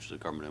lot of branches of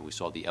government, and we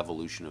saw the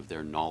evolution of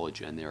their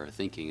knowledge and their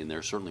thinking, and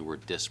there certainly were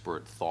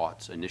disparate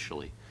thoughts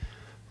initially.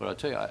 But I'll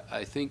tell you,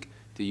 I think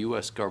the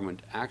U.S.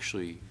 government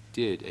actually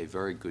did a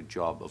very good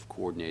job of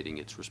coordinating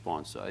its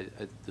response.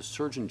 The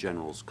Surgeon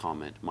General's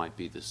comment might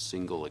be the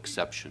single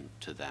exception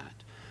to that.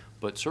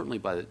 But certainly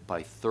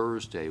by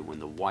Thursday, when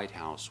the White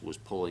House was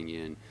pulling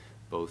in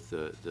both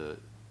the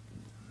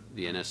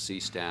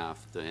NSC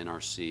staff, the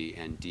NRC,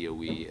 and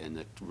DOE, and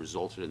that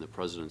resulted in the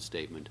President's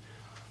statement,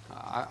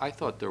 I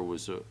thought there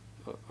was a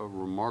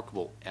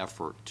remarkable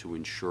effort to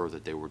ensure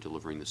that they were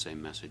delivering the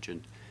same message.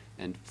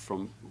 And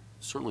from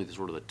certainly the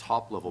sort of the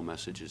top-level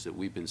messages that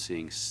we've been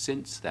seeing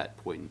since that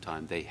point in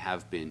time, they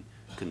have been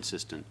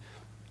consistent.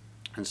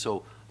 And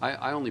so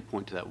I only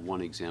point to that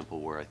one example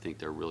where I think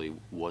there really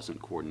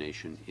wasn't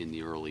coordination in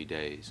the early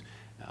days.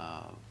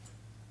 And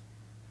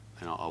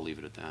I'll leave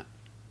it at that.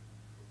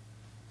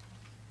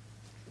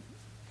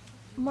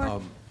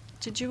 Mark,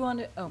 did you want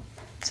to, oh,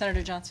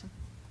 Senator Johnson,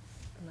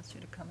 unless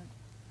you had a comment.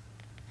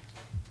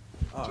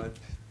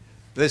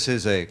 This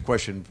is a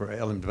question for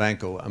Ellen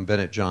Vancko. I'm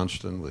Bennett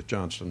Johnston with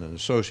Johnston and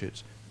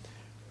Associates.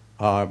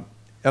 Ellen,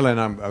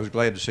 I was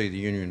glad to see the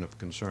Union of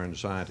Concerned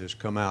Scientists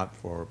come out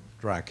for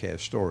dry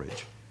cask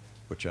storage,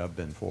 which I've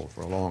been for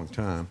a long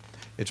time.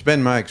 It's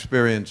been my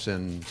experience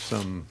in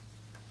some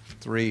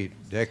 3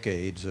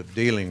 decades of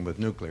dealing with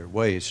nuclear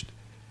waste,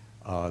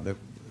 the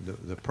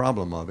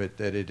problem of it,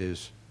 that it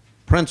is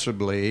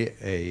principally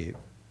a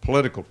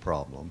political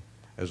problem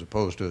as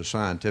opposed to a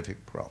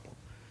scientific problem.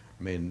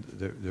 I mean,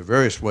 there are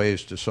various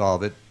ways to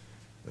solve it.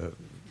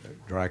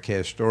 Dry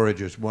cask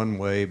storage is one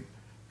way.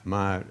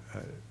 My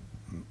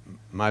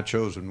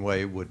chosen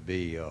way would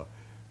be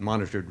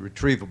monitored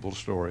retrievable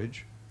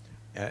storage,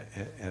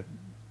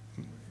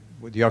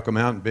 with Yucca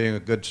Mountain being a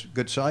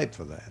good site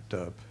for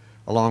that,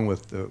 along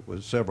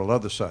with several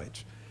other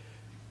sites.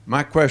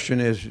 My question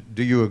is,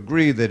 do you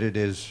agree that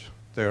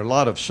there are a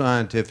lot of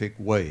scientific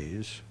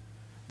ways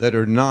that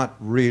are not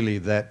really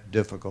that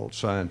difficult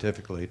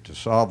scientifically to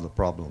solve the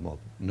problem of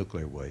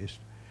nuclear waste?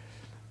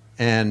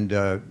 And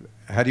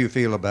how do you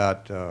feel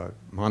about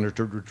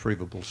monitored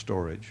retrievable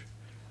storage?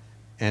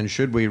 And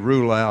should we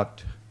rule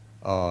out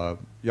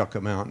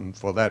Yucca Mountain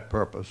for that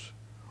purpose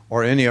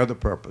or any other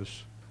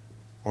purpose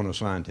on a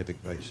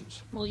scientific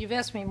basis? Well, you've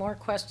asked me more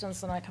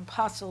questions than I can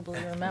possibly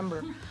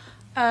remember.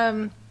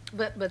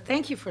 But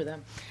thank you for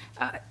them.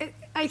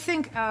 I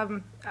think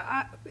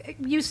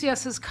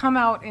UCS has come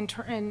out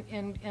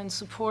in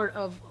support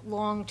of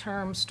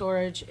long-term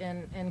storage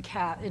in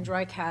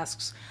dry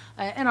casks,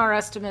 and our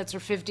estimates are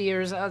 50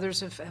 years.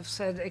 Others have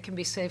said it can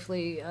be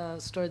safely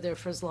stored there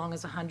for as long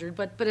as 100.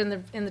 But in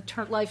the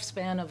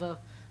lifespan of a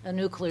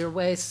nuclear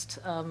waste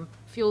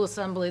fuel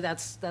assembly,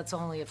 that's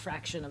only a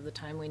fraction of the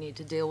time we need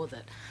to deal with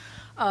it.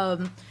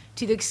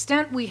 To the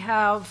extent we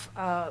have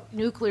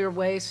nuclear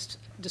waste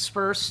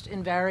dispersed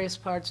in various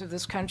parts of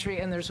this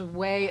country, and there's a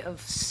way of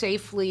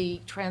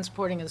safely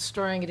transporting and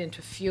storing it into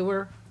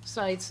fewer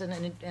sites,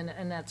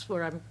 and that's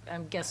where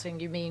I'm guessing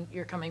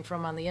you're coming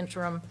from on the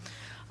interim.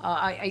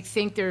 I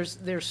think there's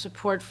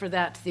support for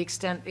that to the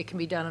extent it can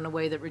be done in a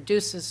way that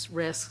reduces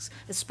risks,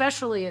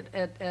 especially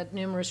at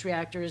numerous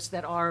reactors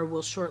that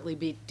will shortly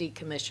be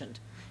decommissioned.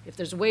 If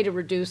there's a way to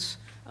reduce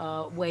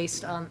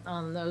waste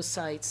on those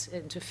sites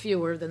into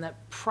fewer, then that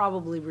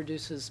probably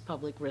reduces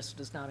public risk,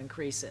 does not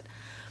increase it.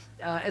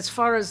 As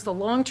far as the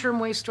long-term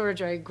waste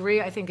storage, I agree.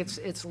 I think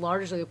it's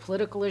largely a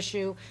political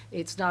issue.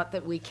 It's not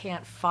that we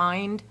can't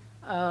find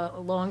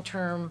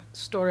long-term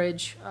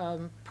storage,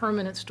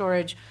 permanent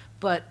storage,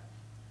 but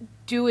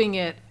doing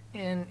it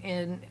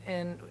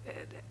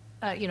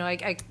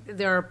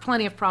there are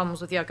plenty of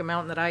problems with Yucca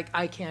Mountain that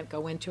I can't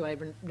go into.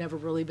 I've never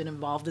really been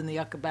involved in the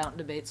Yucca Mountain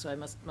debate, so I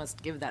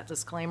must give that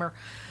disclaimer.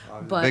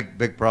 But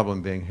big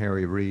problem being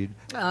Harry Reid.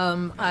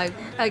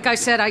 Like I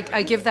said,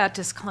 I give that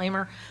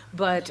disclaimer.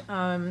 But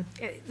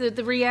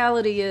the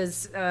reality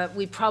is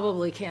we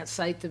probably can't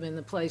cite them in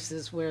the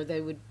places where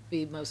they would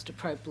be most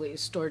appropriately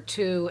stored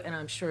to, and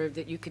I'm sure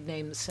that you could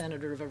name the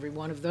senator of every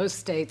one of those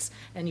states,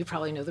 and you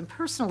probably know them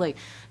personally.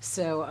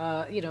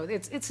 So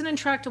it's an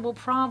intractable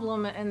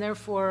problem, and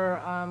therefore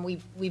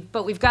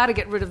we've got to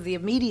get rid of the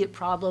immediate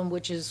problem,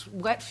 which is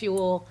wet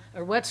fuel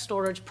or wet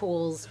storage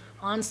pools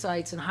on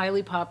sites in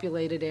highly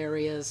populated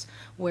areas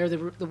where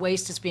the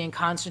waste is being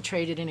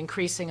concentrated in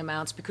increasing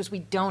amounts because we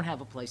don't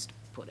have a place to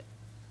put it.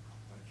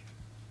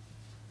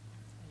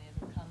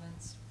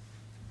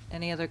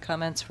 Any other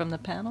comments from the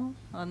panel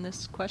on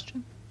this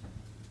question?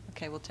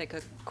 Okay, we'll take a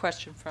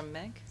question from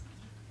Meg.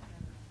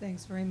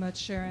 Thanks very much,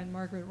 Sharon.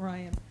 Margaret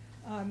Ryan.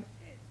 And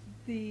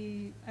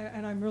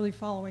I'm really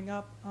following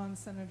up on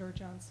Senator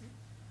Johnson.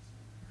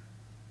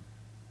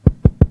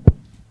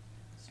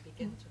 Speak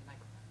into the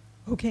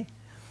microphone. Okay.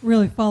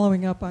 Really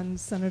following up on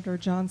Senator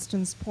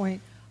Johnston's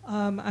point.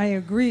 I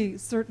agree,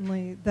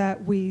 certainly,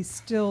 that we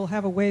still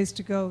have a ways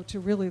to go to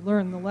really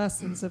learn the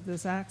lessons of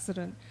this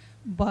accident.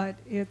 But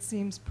it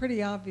seems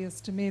pretty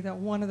obvious to me that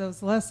one of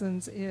those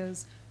lessons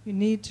is you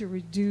need to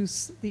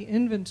reduce the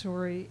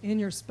inventory in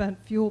your spent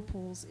fuel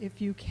pools if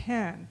you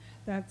can.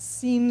 That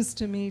seems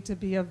to me to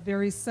be a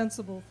very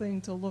sensible thing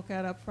to look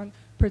at up front,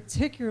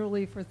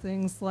 particularly for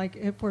things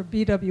like for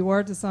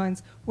BWR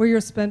designs where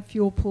your spent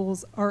fuel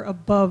pools are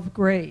above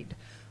grade.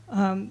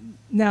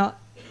 Now,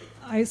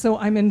 so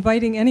I'm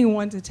inviting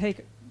anyone to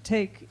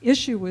take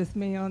issue with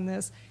me on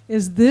this.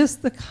 Is this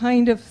the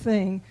kind of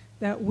thing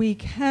that we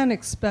can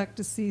expect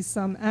to see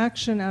some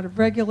action out of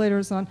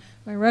regulators on?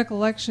 My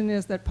recollection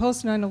is that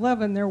post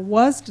 9/11 there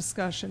was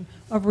discussion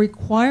of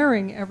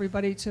requiring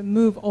everybody to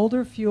move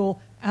older fuel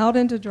out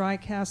into dry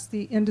casks.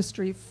 The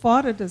industry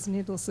fought it as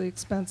needlessly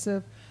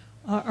expensive.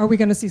 Are we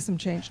going to see some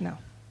change now?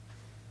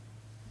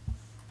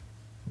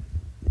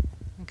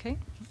 Okay,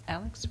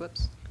 Alex,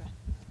 whoops. Go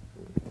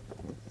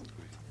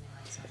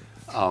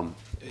ahead.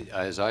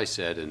 As I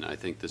said, and I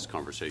think this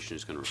conversation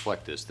is going to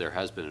reflect this, there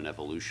has been an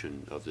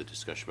evolution of the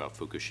discussion about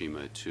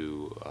Fukushima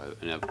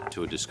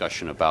to a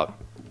discussion about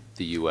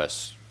the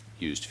U.S.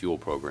 used fuel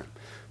program,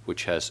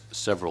 which has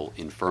several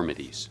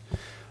infirmities.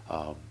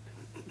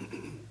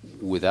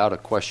 Without a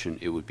question,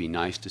 it would be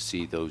nice to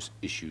see those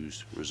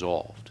issues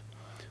resolved.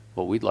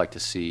 What we'd like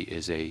to see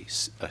is a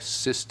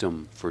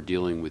system for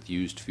dealing with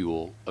used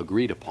fuel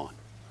agreed upon.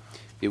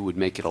 It would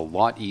make it a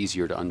lot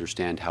easier to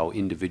understand how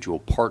individual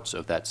parts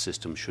of that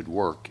system should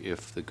work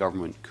if the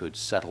government could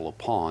settle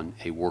upon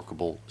a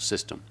workable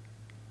system.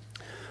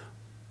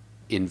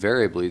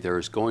 Invariably, there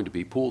is going to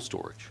be pool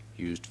storage.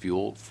 Used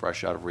fuel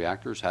fresh out of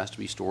reactors has to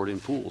be stored in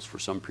pools for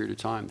some period of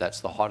time.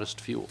 That's the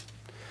hottest fuel.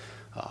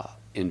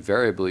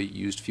 Invariably,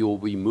 used fuel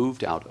will be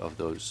moved out of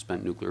those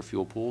spent nuclear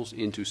fuel pools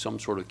into some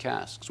sort of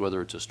casks,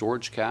 whether it's a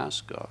storage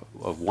cask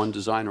of one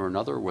design or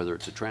another, whether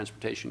it's a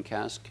transportation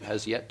cask,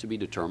 has yet to be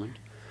determined.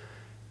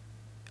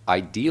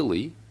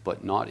 Ideally,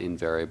 but not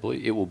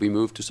invariably, it will be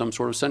moved to some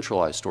sort of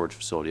centralized storage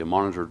facility, a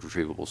monitored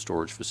retrievable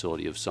storage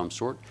facility of some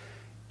sort.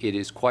 It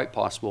is quite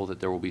possible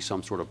that there will be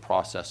some sort of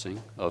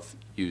processing of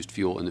used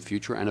fuel in the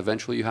future, and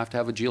eventually you have to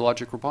have a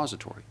geologic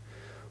repository.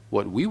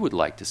 What we would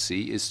like to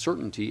see is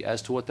certainty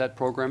as to what that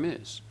program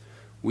is.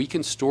 We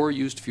can store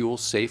used fuel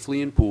safely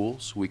in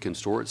pools. We can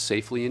store it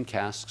safely in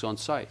casks on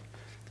site.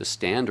 The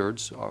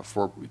standards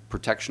for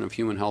protection of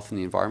human health and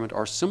the environment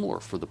are similar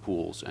for the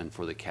pools and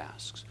for the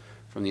casks.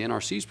 From the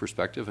NRC's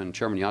perspective, and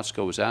Chairman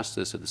Yatsuko was asked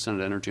this at the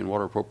Senate Energy and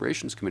Water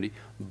Appropriations Committee,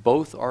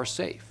 both are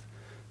safe.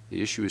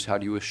 The issue is how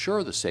do you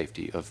assure the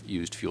safety of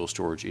used fuel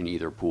storage in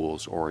either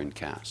pools or in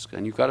casks?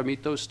 And you've got to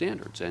meet those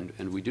standards,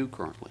 and we do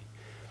currently.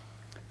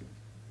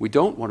 We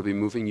don't want to be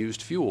moving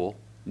used fuel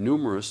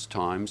numerous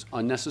times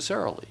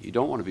unnecessarily. You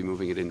don't want to be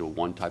moving it into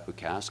one type of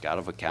cask, out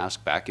of a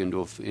cask, back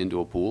into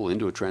a pool,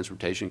 into a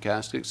transportation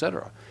cask,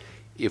 etc.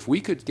 If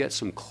we could get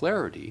some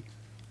clarity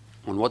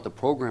on what the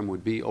program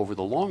would be over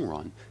the long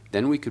run,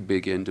 then we could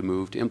begin to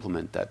move to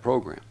implement that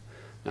program.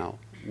 Now,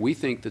 we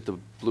think that the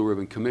Blue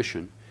Ribbon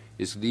Commission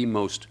is the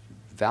most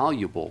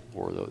valuable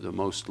or the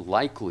most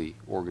likely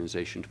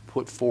organization to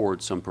put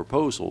forward some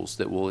proposals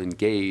that will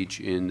engage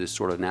in this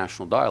sort of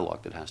national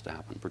dialogue that has to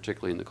happen,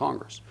 particularly in the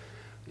Congress.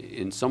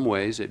 In some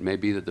ways, it may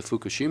be that the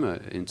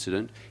Fukushima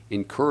incident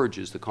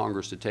encourages the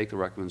Congress to take the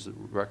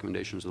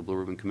recommendations of the Blue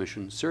Ribbon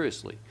Commission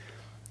seriously.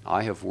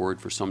 I have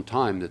worried for some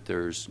time that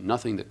there's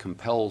nothing that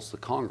compels the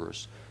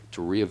Congress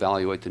to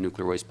reevaluate the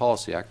Nuclear Waste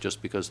Policy Act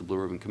just because the Blue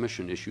Ribbon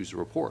Commission issues a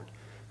report.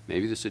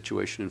 Maybe the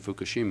situation in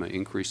Fukushima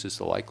increases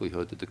the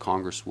likelihood that the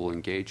Congress will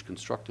engage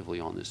constructively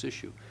on this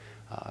issue.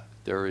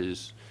 There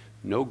is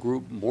no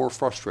group more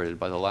frustrated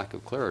by the lack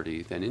of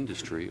clarity than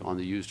industry on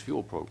the used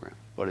fuel program.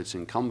 But it's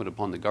incumbent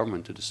upon the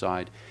government to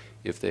decide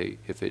if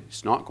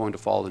it's not going to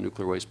follow the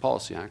Nuclear Waste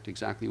Policy Act,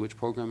 exactly which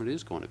program it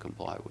is going to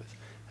comply with.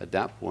 At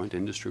that point,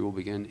 industry will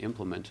begin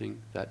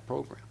implementing that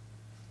program.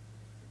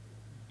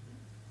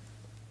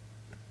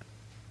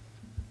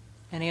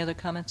 Any other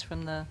comments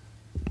from the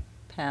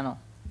panel?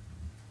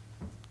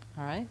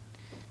 All right.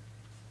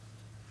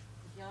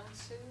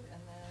 Yangsu,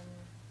 and then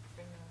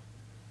bring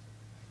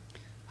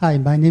Hi,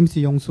 my name is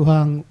Yong-Soo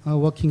Hwang,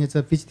 working as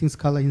a visiting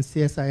scholar in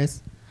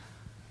CSIS.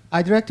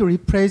 I'd like to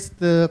rephrase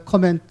the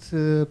comment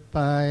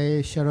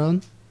by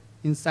Sharon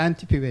in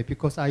scientific way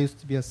because I used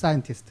to be a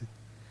scientist.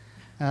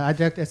 I'd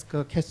like to ask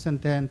a question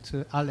then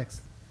to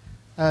Alex.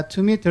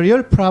 To me, the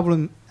real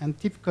problem and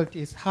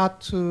difficulty is how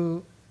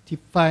to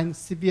define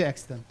severe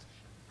accident,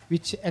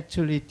 which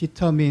actually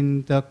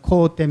determine the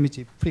core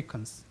damage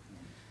frequency.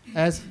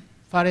 As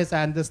far as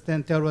I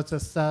understand, there was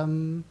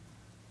some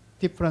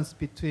difference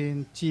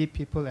between GE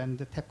people and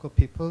the TECO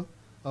people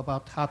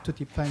about how to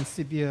define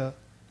severe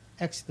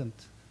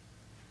accident.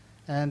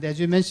 And as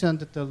you mentioned,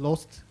 the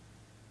loss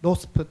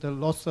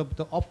of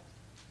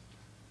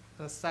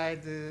the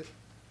side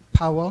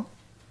power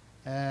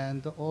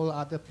and all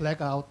other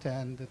blackout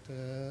and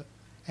the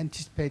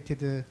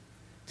anticipated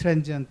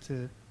transient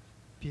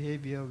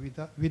behavior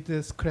with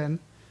the scram,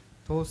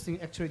 those things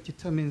actually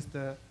determines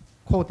the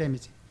core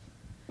damage.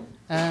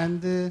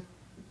 And do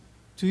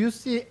you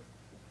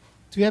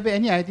have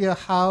any idea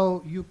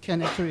how you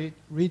can actually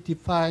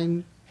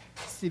redefine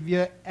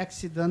severe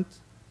accident,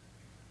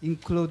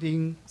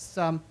 including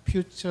some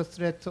future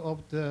threat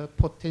of the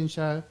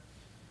potential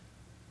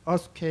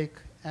earthquake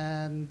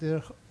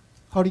and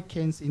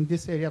hurricanes in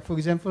this area? For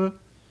example,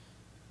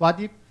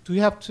 do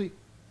you have to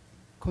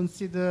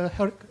consider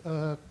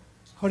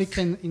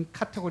hurricane in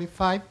category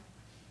 5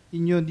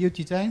 in your new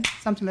design,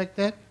 something like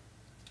that?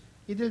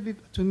 it will be,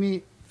 to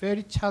me,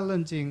 very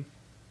challenging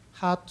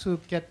how to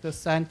get the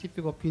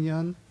scientific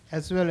opinion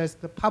as well as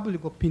the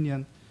public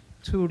opinion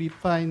to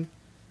refine,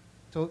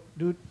 to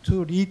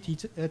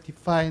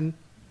redefine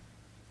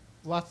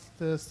what's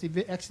the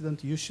severe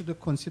accident you should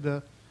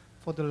consider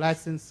for the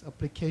license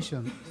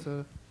application.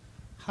 So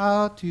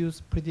how do you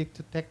predict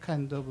that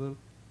kind of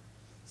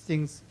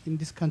things in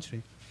this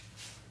country?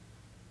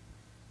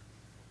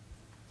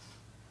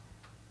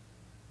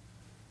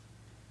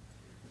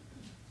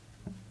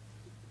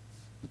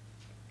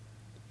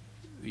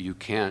 You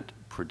can't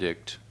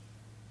predict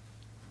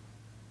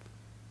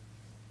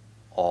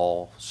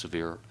all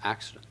severe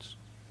accidents.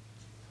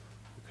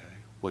 Okay.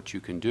 What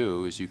you can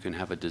do is you can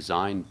have a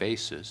design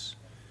basis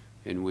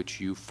in which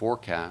you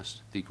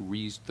forecast the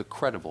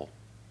credible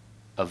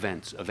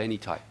events of any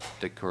type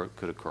that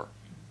could occur.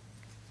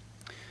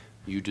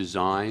 You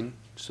design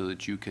so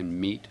that you can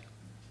meet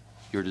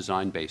your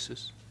design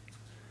basis,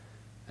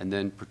 and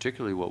then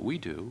particularly what we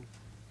do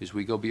is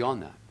we go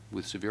beyond that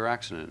with severe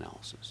accident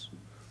analysis.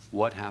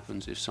 What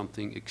happens if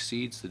something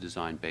exceeds the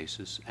design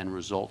basis and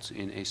results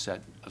in a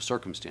set of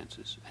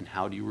circumstances, and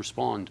how do you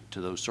respond to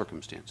those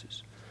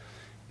circumstances?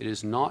 It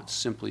is not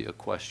simply a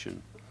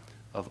question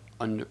of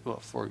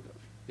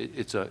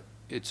it's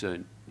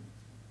an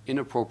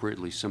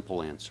inappropriately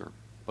simple answer,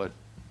 but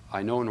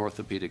I know an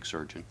orthopedic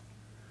surgeon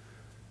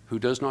who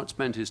does not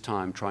spend his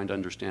time trying to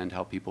understand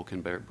how people can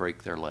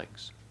break their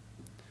legs.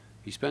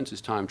 He spends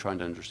his time trying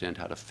to understand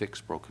how to fix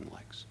broken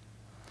legs.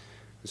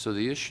 So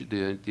the issue,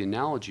 the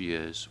analogy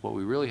is, what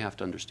we really have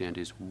to understand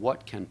is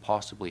what can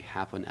possibly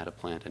happen at a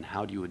plant and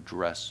how do you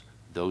address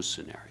those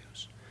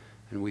scenarios.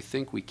 And we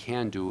think we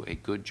can do a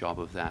good job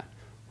of that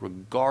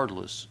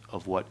regardless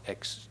of what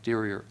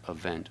exterior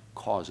event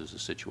causes a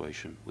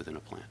situation within a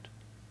plant.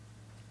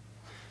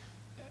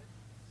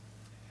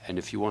 And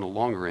if you want a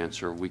longer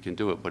answer, we can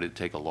do it, but it'd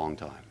take a long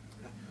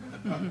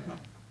time.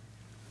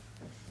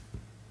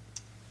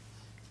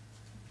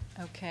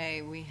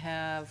 Okay, we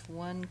have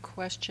one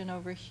question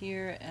over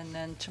here, and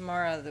then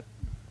Tamara,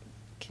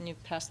 can you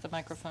pass the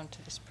microphone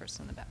to this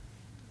person in the back?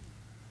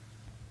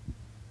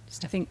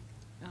 I think.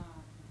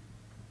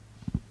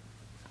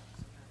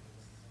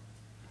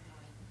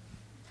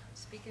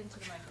 Speak into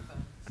the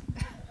microphone.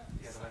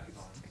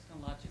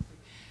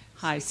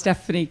 Hi,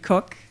 Stephanie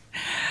Cook.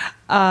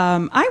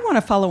 I want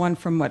to follow on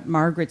from what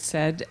Margaret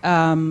said.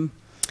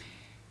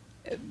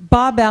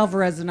 Bob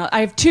Alvarez and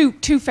I have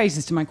two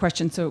phases to my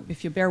question, so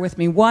if you bear with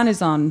me. One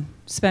is on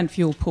spent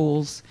fuel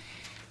pools,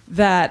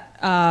 that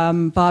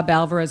Bob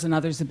Alvarez and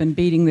others have been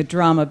beating the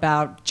drum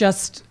about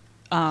just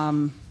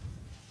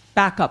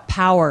backup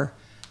power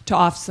to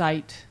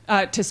off-site,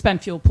 to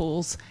spent fuel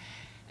pools.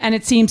 And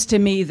it seems to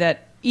me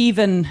that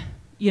even,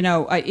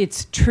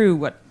 it's true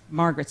what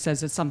Margaret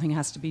says, that something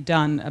has to be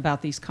done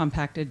about these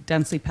compacted,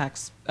 densely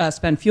packed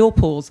spent fuel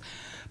pools.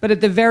 But at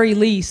the very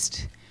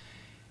least,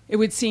 it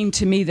would seem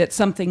to me that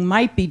something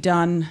might be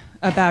done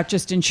about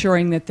just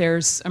ensuring that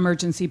there's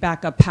emergency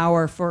backup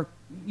power for,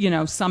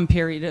 some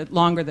period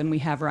longer than we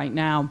have right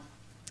now.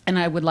 And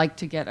I would like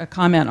to get a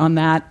comment on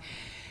that.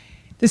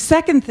 The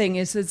second thing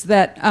is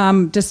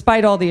that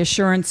despite all the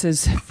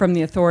assurances from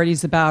the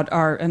authorities about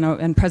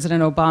and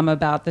President Obama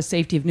about the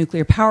safety of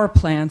nuclear power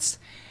plants,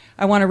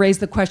 I want to raise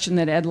the question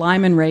that Ed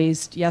Lyman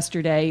raised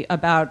yesterday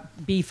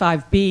about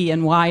B5B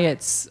and why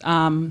it's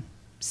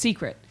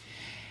secret.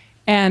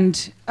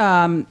 And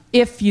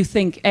if you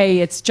think, A,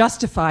 it's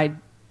justified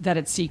that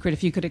it's secret,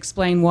 if you could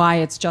explain why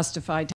it's justified